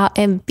be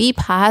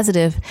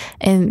positive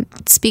and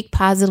speak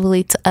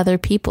positively to other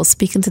people,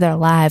 speak into their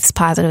lives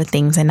positive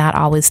things and not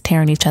always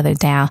tearing each other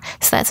down.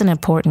 So that's an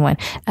important one.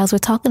 As we're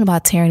talking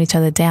about tearing each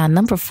other down,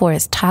 number 4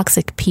 is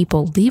toxic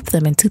people. Leave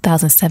them in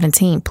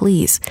 2017,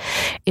 please.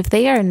 If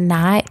they are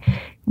not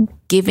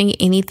giving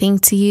anything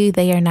to you,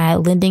 they are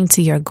not lending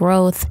to your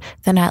growth,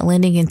 they're not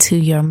lending into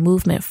your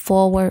movement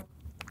forward.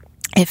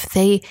 If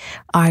they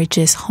are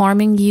just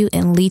harming you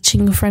and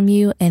leeching from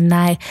you and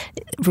not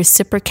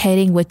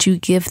reciprocating what you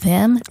give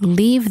them,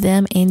 leave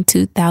them in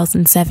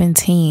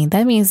 2017.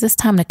 That means it's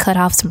time to cut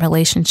off some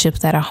relationships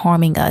that are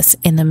harming us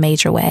in a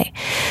major way.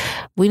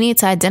 We need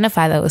to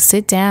identify those.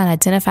 Sit down,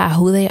 identify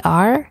who they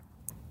are,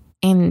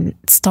 and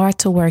start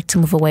to work to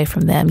move away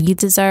from them. You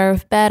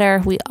deserve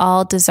better. We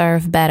all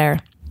deserve better.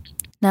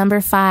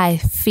 Number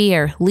 5,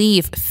 fear.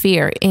 Leave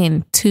fear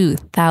in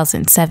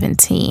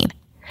 2017.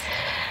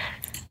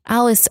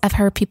 I've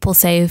heard people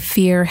say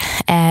fear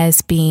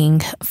as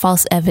being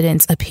false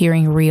evidence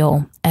appearing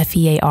real,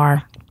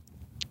 FEAR.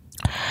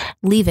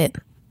 Leave it.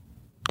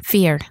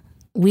 Fear.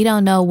 We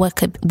don't know what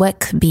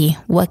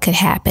could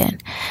happen.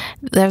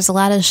 There's a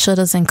lot of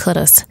shouldas and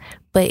couldas,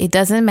 but it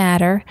doesn't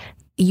matter.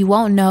 You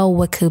won't know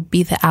what could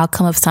be the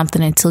outcome of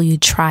something until you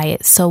try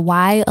it. So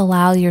why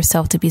allow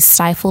yourself to be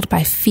stifled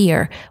by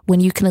fear when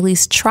you can at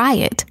least try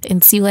it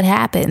and see what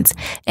happens?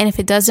 And if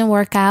it doesn't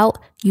work out,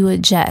 you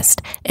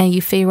adjust and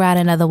you figure out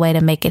another way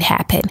to make it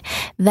happen.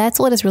 That's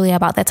what it's really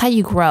about. That's how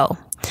you grow.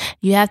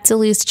 You have to at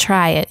least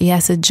try it. You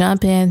have to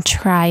jump in,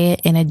 try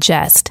it, and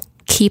adjust.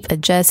 Keep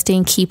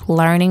adjusting, keep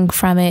learning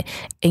from it,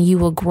 and you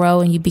will grow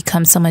and you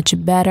become so much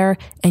better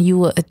and you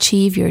will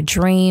achieve your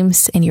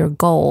dreams and your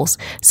goals.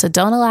 So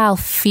don't allow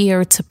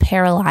fear to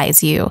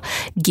paralyze you.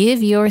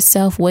 Give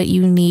yourself what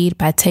you need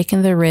by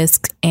taking the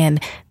risk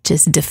and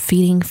just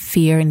defeating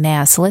fear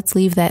now. So let's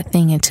leave that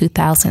thing in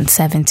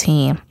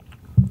 2017.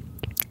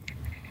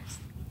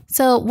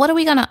 So what are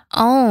we going to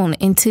own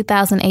in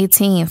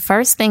 2018?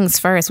 First things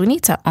first, we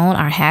need to own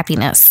our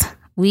happiness.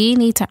 We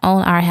need to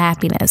own our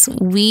happiness.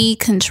 We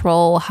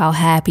control how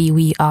happy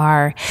we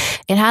are.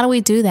 And how do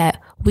we do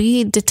that?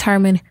 We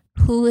determine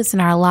who is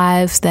in our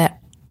lives that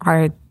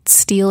are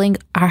stealing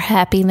our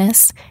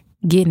happiness,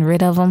 getting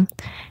rid of them,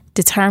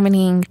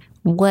 determining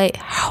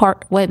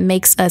what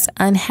makes us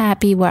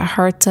unhappy, what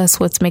hurts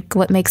us,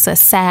 what makes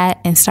us sad,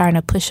 and starting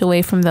to push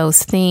away from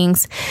those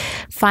things.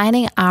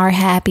 Finding our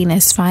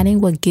happiness,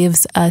 finding what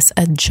gives us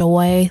a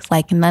joy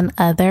like none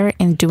other,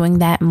 and doing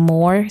that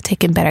more,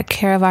 taking better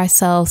care of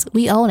ourselves.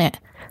 We own it.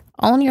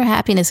 Own your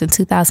happiness in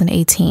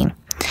 2018.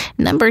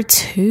 Number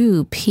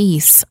 2,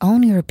 peace.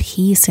 Own your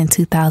peace in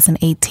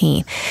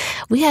 2018.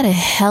 We had a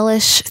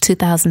hellish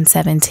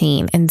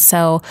 2017, and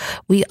so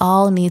we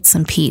all need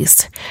some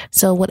peace.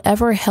 So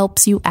whatever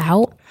helps you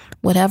out,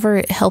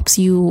 whatever helps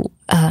you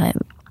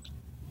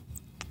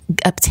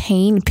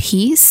obtain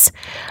peace,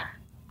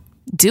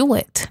 do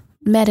it.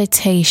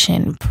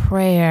 Meditation,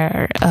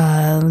 prayer,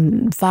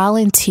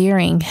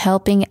 volunteering,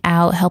 helping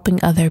out,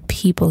 helping other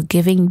people,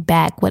 giving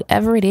back,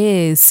 whatever it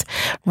is,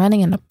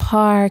 running in the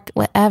park,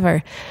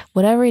 whatever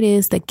it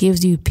is that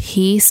gives you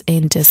peace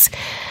and just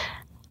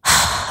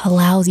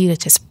allows you to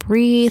just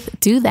breathe,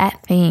 do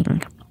that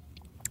thing.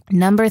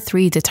 Number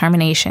 3,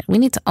 determination. We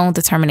need to own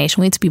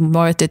determination. We need to be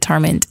more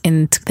determined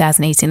in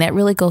 2018. That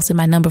really goes to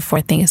my number 4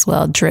 thing as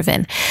well,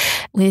 driven.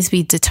 We need to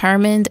be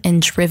determined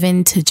and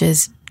driven to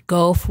just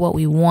go for what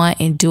we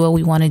want and do what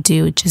we want to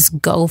do. Just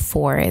go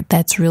for it.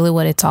 That's really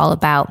what it's all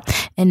about.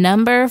 And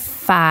number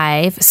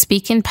 5,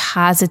 speaking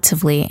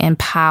positively and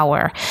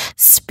power.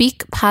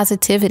 Speak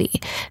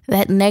positivity.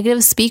 That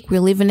negative speak,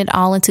 we're leaving it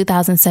all in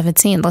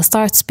 2017. Let's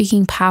start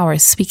speaking power,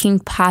 speaking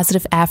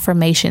positive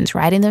affirmations,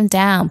 writing them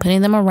down,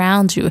 putting them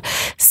around you,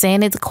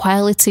 saying it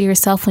quietly to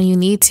yourself when you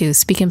need to,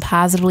 speaking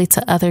positively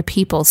to other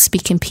people,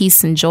 speaking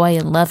peace and joy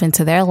and love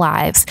into their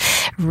lives.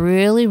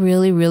 Really,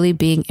 really, really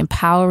being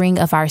empowering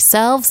of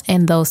ourselves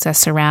and those that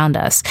surround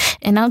us.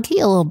 And I'll give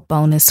you a little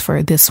bonus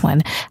for this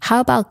one. How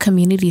about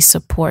community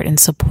support and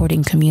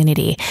supporting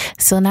community?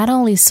 So not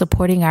only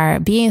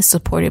being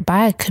supported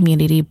by a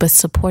community, but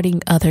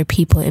supporting other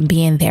people and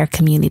being their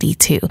community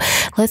too.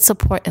 Let's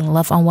support and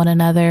love on one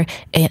another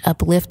and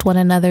uplift one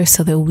another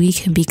so that we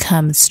can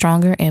become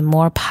stronger and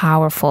more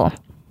powerful.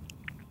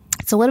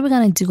 So what are we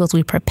going to do as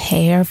we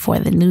prepare for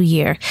the new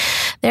year?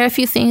 There are a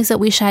few things that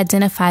we should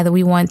identify that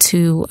we want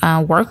to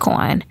work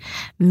on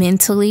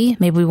mentally.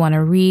 Maybe we want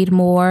to read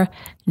more,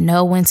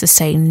 know when to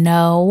say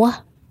no.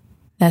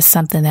 That's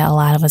something that a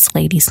lot of us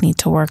ladies need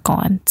to work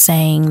on.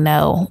 Saying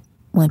no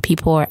when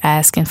people are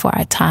asking for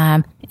our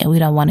time and we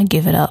don't want to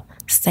give it up.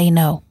 Say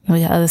no. We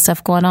got other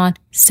stuff going on.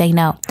 Say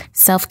no.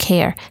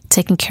 Self-care,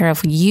 taking care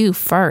of you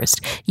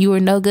first. You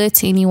are no good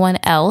to anyone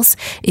else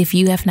if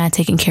you have not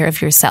taken care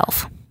of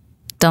yourself.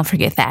 Don't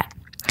forget that.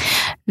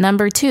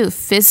 Number 2,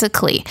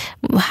 physically.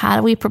 How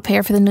do we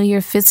prepare for the new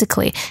year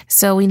physically?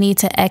 So we need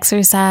to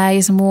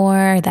exercise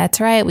more.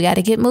 That's right. We got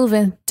to get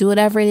moving. Do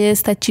whatever it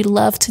is that you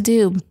love to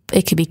do.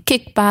 It could be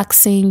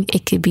kickboxing.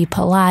 It could be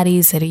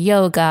Pilates and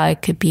yoga.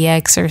 It could be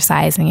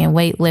exercising and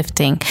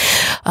weightlifting,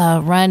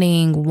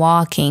 running,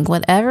 walking,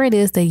 whatever it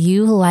is that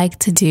you like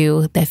to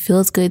do that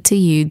feels good to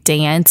you.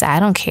 Dance. I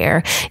don't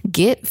care.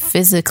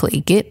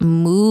 Get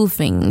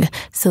moving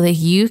so that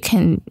you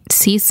can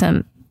see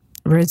some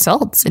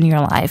results in your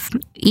life.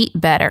 Eat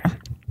better.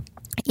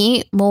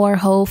 Eat more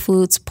whole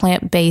foods,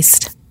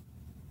 plant-based,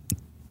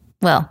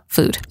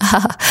 food.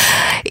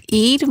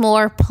 Eat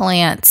more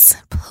plants,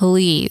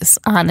 please.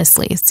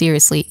 Honestly,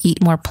 seriously,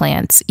 eat more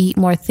plants. Eat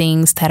more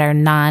things that are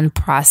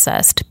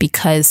non-processed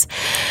because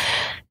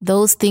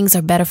those things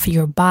are better for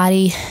your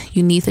body.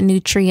 You need the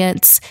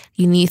nutrients.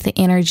 You need the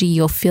energy.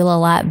 You'll feel a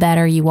lot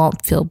better. You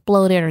won't feel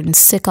bloated or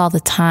sick all the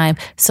time.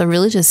 So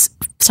really just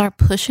start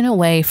pushing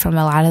away from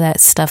a lot of that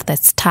stuff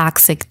that's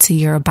toxic to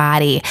your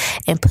body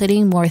and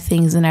putting more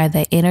things in there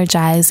that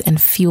energize and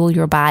fuel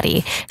your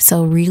body.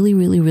 So really,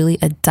 really, really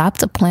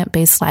adopt a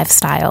plant-based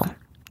lifestyle.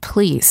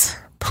 Please,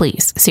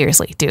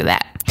 seriously do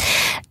that.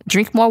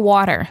 Drink more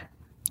water.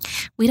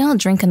 We don't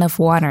drink enough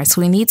water,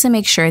 so we need to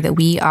make sure that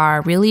we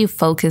are really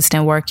focused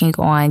and working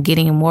on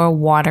getting more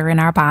water in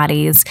our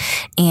bodies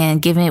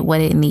and giving it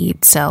what it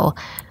needs. So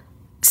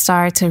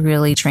start to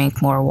really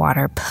drink more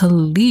water,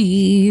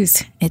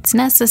 please. It's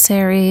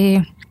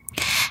necessary.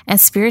 And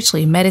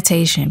spiritually,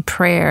 meditation,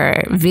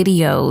 prayer,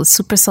 videos,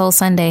 Super Soul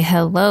Sunday.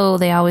 Hello.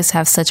 They always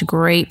have such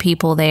great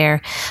people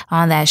there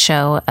on that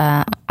show,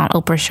 on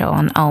Oprah's show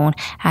on OWN.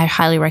 I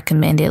highly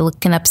recommend it.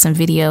 Looking up some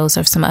videos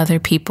of some other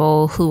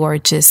people who are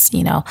just,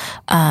 in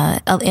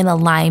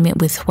alignment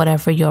with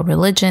whatever your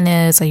religion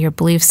is or your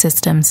belief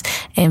systems,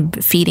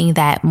 and feeding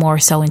that more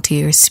so into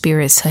your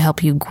spirits to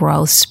help you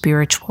grow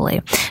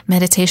spiritually.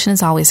 Meditation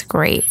is always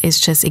great. It's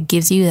just, it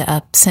gives you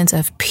a sense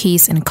of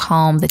peace and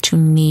calm that you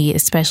need,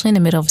 especially in the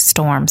middle of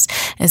storms.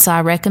 And so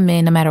I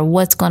recommend, no matter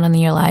what's going on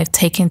in your life,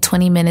 taking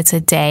 20 minutes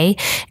a day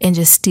and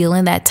just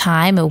stealing that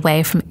time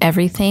away from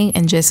everything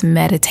and just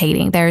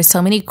meditating. There are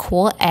so many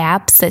cool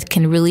apps that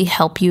can really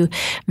help you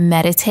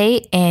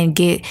meditate and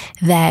get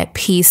that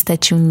peace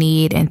that you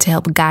need and to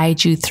help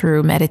guide you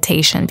through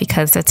meditation,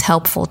 because that's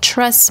helpful.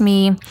 Trust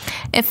me.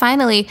 And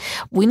finally,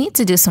 we need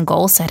to do some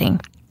goal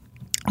setting.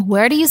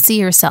 Where do you see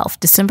yourself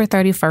December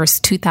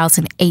 31st,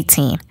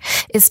 2018?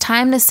 It's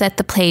time to set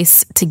the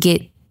place to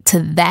get to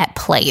that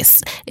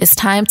place. It's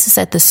time to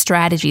set the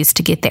strategies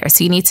to get there.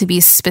 So you need to be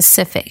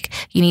specific.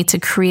 You need to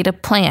create a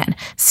plan.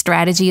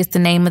 Strategy is the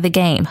name of the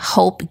game.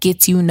 Hope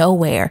gets you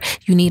nowhere.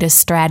 You need a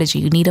strategy.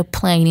 You need a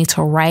plan. You need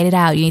to write it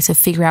out. You need to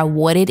figure out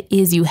what it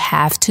is you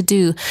have to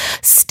do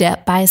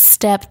step by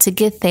step to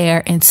get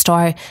there and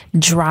start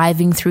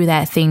driving through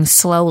that thing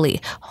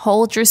slowly.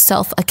 Hold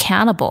yourself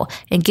accountable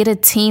and get a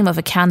team of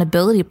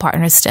accountability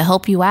partners to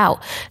help you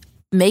out.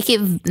 Make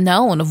it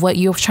known of what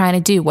you're trying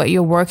to do, what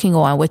you're working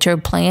on, what your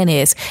plan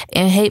is,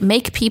 and hey,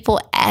 make people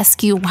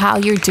ask you how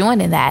you're doing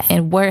in that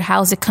and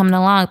how's it coming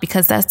along,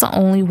 because that's the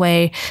only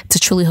way to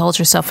truly hold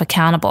yourself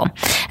accountable.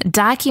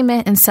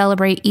 Document and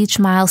celebrate each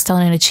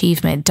milestone and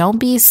achievement. Don't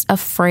be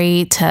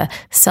afraid to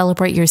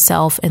celebrate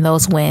yourself in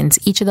those wins.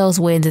 Each of those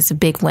wins is a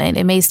big win.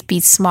 It may be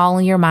small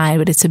in your mind,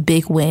 but it's a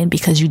big win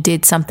because you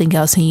did something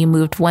else and you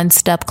moved one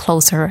step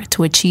closer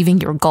to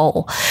achieving your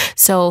goal.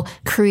 So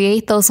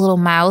create those little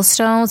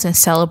milestones and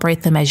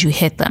celebrate them as you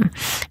hit them.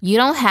 You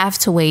don't have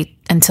to wait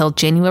until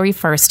January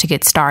 1st to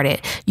get started.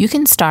 You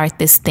can start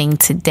this thing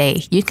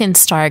today. You can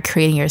start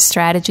creating your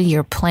strategy,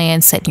 your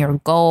plan, setting your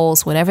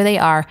goals, whatever they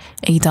are,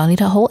 and you don't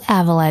need a whole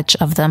avalanche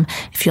of them.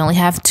 If you only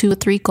have 2 or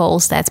 3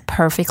 goals, that's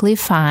perfectly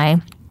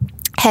fine.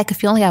 Heck,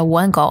 if you only have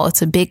one goal,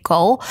 it's a big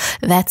goal,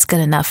 that's good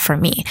enough for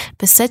me.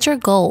 But set your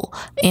goal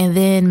and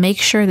then make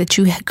sure that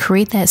you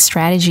create that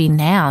strategy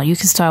now. You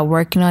can start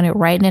working on it,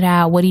 writing it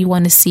out. What do you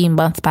want to see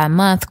month by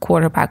month,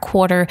 quarter by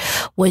quarter?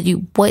 What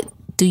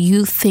do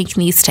you think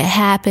needs to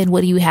happen?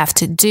 What do you have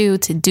to do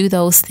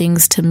those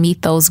things to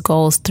meet those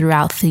goals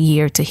throughout the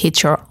year to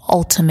hit your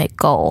ultimate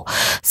goal?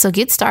 So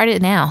get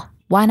started now.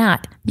 Why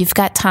not? You've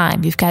got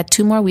time. You've got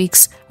 2 more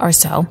weeks or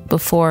so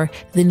before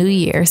the new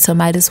year. So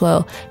might as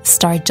well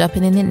start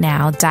jumping in it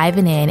now,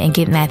 diving in and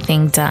getting that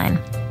thing done.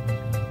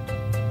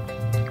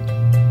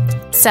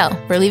 So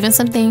we're leaving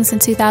some things in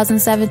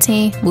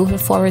 2017, moving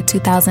forward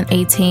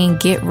 2018.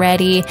 Get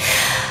ready.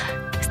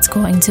 It's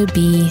going to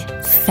be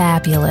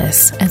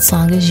fabulous as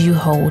long as you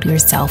hold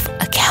yourself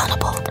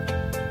accountable.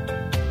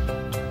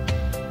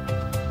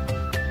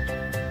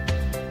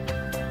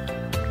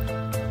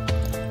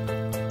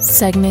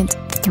 Segment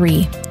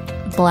 3,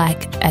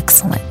 Black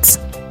Excellence.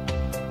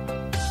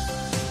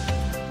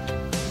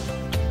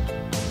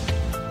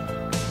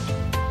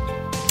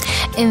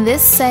 In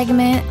this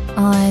segment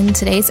on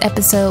today's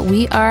episode,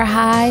 we are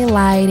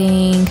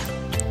highlighting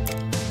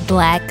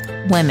Black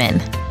women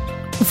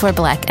for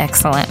Black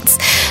excellence.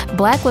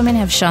 Black women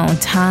have shown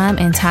time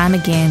and time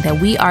again that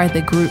we are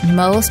the group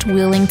most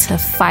willing to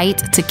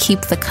fight to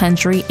keep the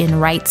country in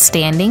right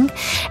standing.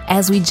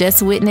 As we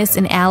just witnessed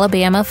in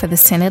Alabama for the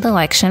Senate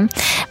election,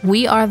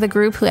 we are the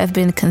group who have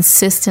been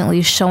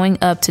consistently showing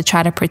up to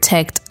try to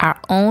protect our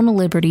own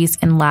liberties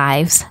and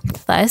lives,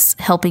 thus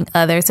helping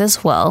others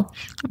as well.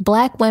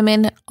 Black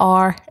women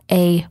are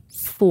a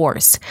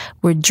force.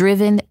 We're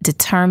driven,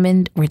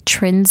 determined, we're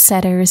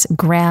trendsetters,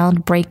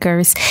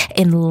 groundbreakers,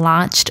 and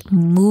launched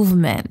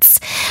movements.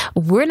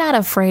 We're not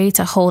afraid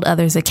to hold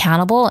others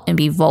accountable and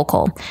be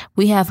vocal.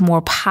 We have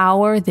more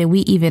power than we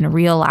even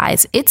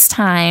realize. It's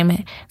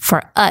time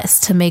for us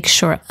to make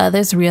sure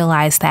others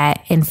realize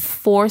that and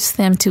force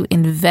them to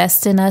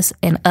invest in us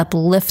and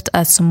uplift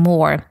us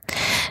more.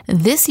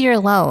 This year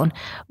alone,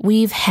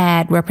 we've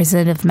had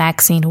Representative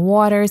Maxine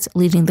Waters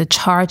leading the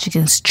charge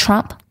against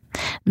Trump,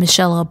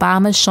 Michelle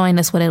Obama showing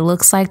us what it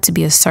looks like to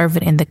be a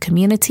servant in the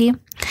community,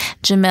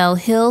 Jemele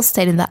Hill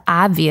stating the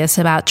obvious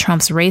about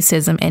Trump's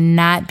racism and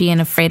not being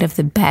afraid of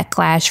the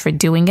backlash for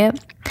doing it,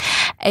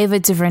 Ava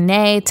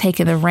DuVernay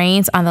taking the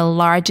reins on the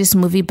largest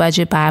movie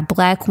budget by a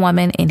Black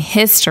woman in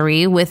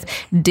history with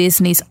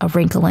Disney's A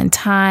Wrinkle in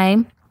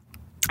Time,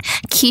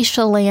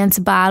 Keisha Lance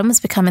Bottoms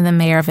becoming the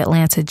mayor of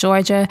Atlanta,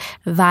 Georgia,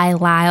 Vi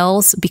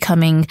Lyles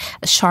becoming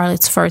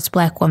Charlotte's first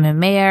Black woman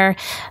mayor,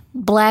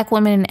 Black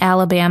women in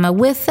Alabama,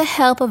 with the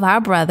help of our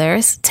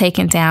brothers,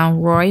 taking down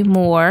Roy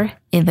Moore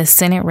in the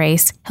Senate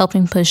race,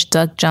 helping push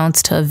Doug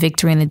Jones to a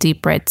victory in the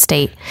deep red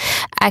state.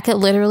 I could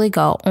literally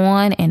go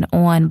on and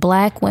on.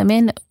 Black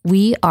women,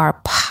 we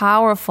are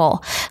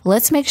powerful.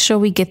 Let's make sure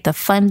we get the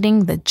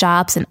funding, the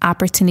jobs, and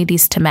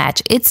opportunities to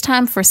match. It's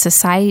time for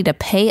society to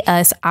pay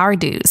us our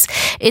dues.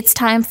 It's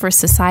time for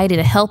society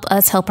to help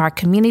us help our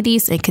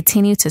communities and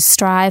continue to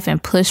strive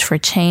and push for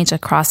change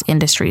across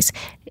industries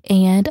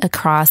and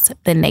across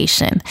the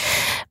nation.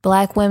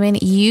 Black women,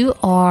 you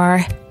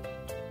are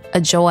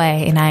a joy,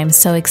 and I am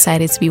so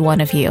excited to be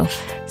one of you.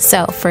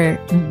 So for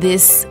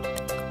this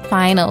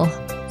final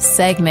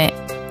segment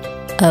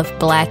of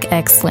Black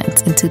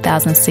Excellence in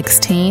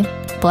 2016,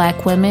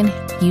 Black women,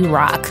 you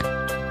rock.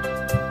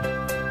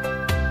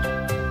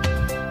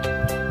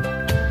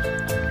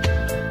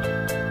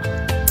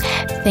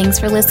 Thanks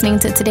for listening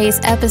to today's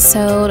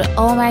episode.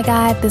 Oh my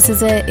God, this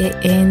is it.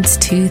 It ends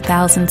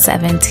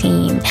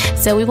 2017.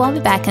 So we won't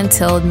be back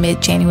until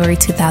mid-January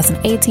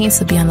 2018.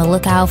 So be on the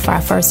lookout for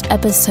our first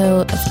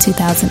episode of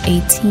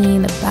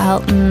 2018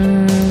 about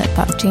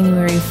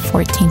January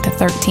 14th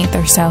or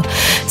 13th or so.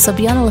 So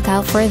be on the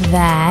lookout for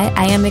that.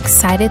 I am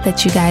excited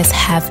that you guys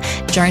have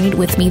journeyed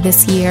with me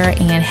this year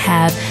and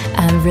have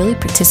really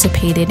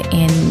participated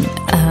in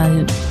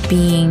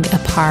being a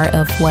part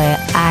of what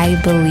I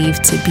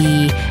believe to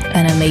be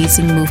an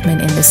amazing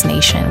movement in this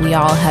nation. We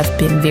all have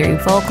been very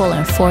vocal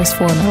and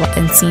forceful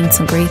and seen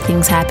some great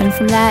things happen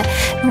from that.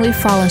 And we've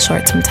fallen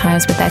short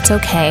sometimes, but that's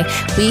okay.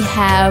 We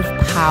have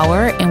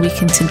power, and we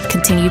can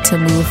continue to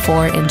move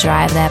forward and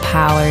drive that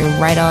power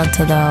right on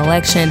to the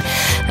election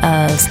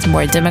of some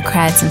more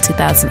Democrats in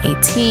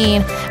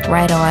 2018,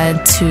 right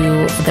on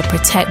to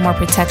the more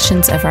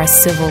protections of our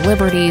civil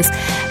liberties,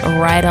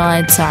 right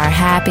on to our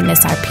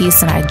happiness, our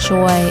peace, and our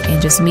joy,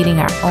 and just meeting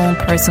our own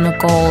personal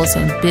goals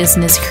and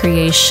business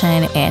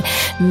creation and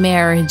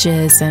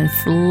marriages and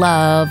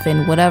love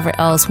and whatever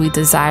else we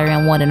desire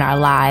and want in our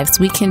lives.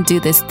 We can do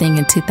this thing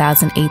in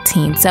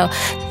 2018. So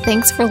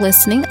thanks for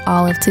listening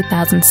all of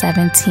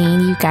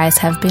 2017. You guys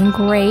have been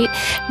great.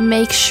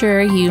 Make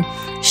sure you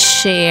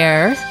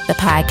share the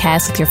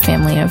podcast with your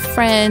family and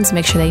friends.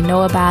 Make sure they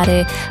know about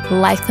it.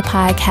 Like the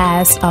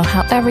podcast, or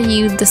however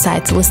you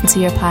decide to listen to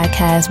your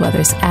podcast, whether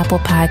it's Apple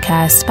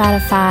Podcasts,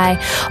 Spotify,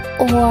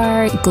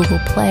 or Google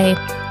Play.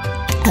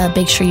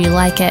 Make sure you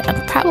like it.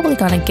 I'm probably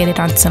going to get it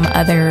on some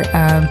other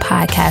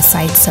podcast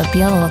sites, so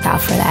be on the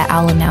lookout for that.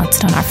 I'll announce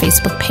it on our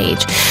Facebook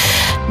page.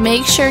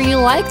 Make sure you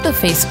like the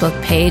Facebook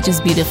page.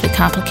 It's Beautifully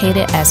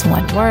Complicated as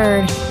one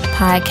word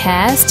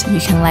podcast. You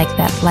can like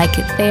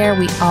it there.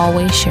 We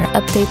always share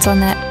updates on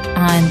that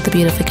on the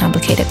Beautifully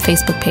Complicated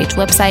Facebook page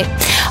website.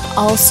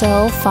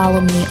 Also,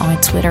 follow me on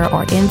Twitter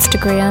or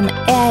Instagram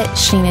at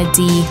Sheena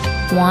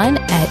D1,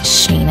 at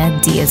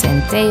Sheena D as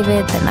in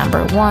David, the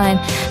number 1.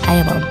 I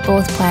am on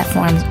both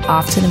platforms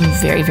often and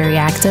very, very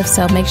active,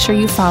 so make sure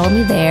you follow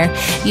me there.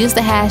 Use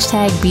the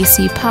hashtag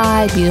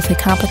BCPod, Beautifully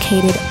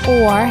Complicated,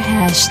 or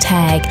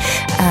hashtag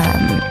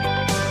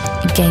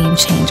Game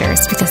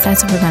Changers, because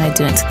that's what we're going to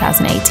do in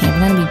 2018. We're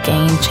going to be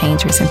game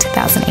changers in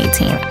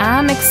 2018.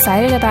 I'm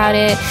excited about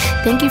it.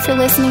 Thank you for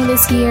listening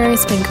this year.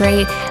 It's been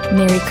great.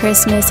 Merry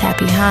Christmas,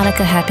 Happy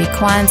Hanukkah, Happy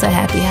Kwanzaa,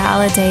 Happy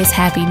Holidays,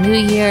 Happy New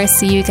Year.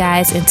 See you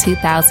guys in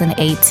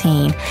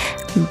 2018.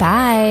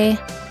 Bye.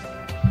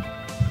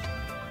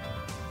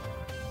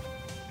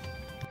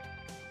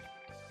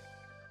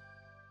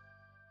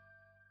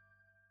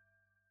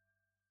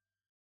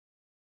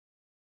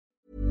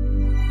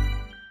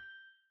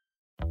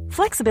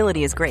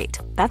 Flexibility is great.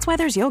 That's why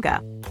there's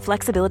yoga.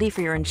 Flexibility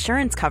for your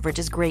insurance coverage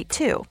is great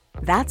too.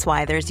 That's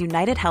why there's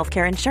United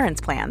Healthcare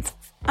Insurance Plans.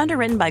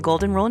 Underwritten by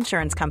Golden Rule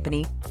Insurance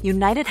Company,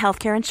 United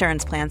Healthcare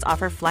Insurance Plans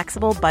offer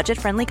flexible,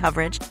 budget-friendly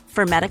coverage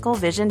for medical,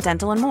 vision,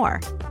 dental, and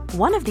more.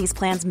 One of these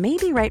plans may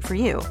be right for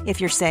you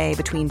if you're, say,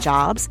 between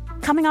jobs,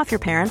 coming off your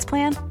parents'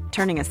 plan,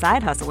 turning a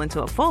side hustle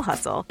into a full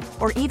hustle,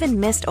 or even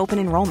missed open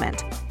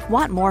enrollment.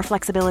 Want more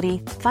flexibility?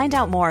 Find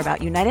out more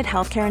about United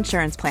Healthcare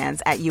Insurance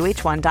Plans at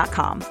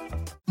uh1.com.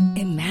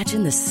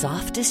 Imagine the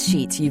softest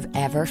sheets you've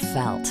ever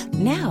felt.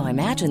 Now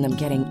imagine them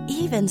getting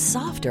even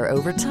softer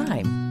over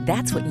time.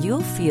 That's what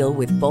you'll feel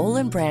with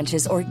Boll &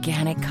 Branch's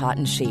organic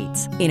cotton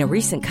sheets. In a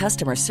recent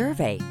customer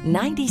survey,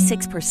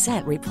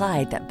 96%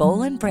 replied that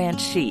Boll & Branch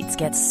sheets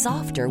get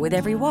softer with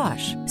every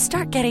wash.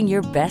 Start getting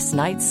your best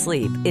night's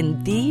sleep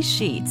in these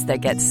sheets that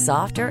get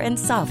softer and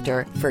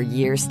softer for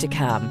years to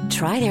come.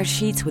 Try their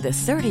sheets with a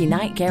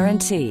 30-night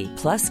guarantee.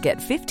 Plus, get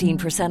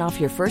 15% off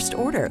your first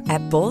order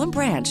at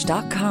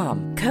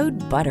bollandbranch.com.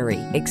 Code BUTTERY.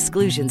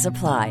 Exclusions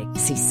apply.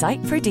 See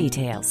site for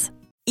details.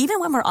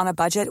 Even when we're on a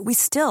budget, we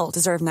still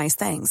deserve nice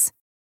things.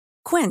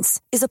 Quince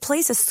is a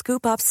place to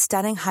scoop up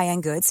stunning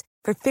high-end goods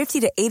for 50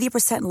 to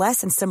 80%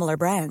 less than similar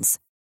brands.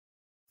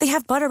 They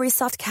have buttery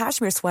soft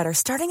cashmere sweaters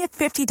starting at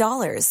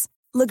 $50,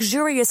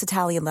 luxurious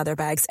Italian leather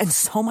bags, and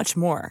so much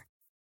more.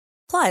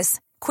 Plus,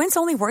 Quince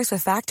only works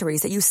with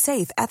factories that use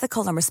safe,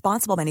 ethical, and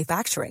responsible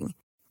manufacturing.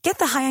 Get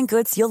the high-end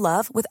goods you'll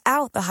love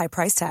without the high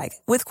price tag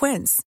with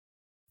Quince.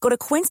 Go to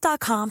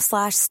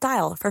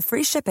quince.com/style for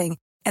free shipping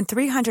and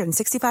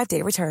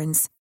 365-day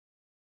returns.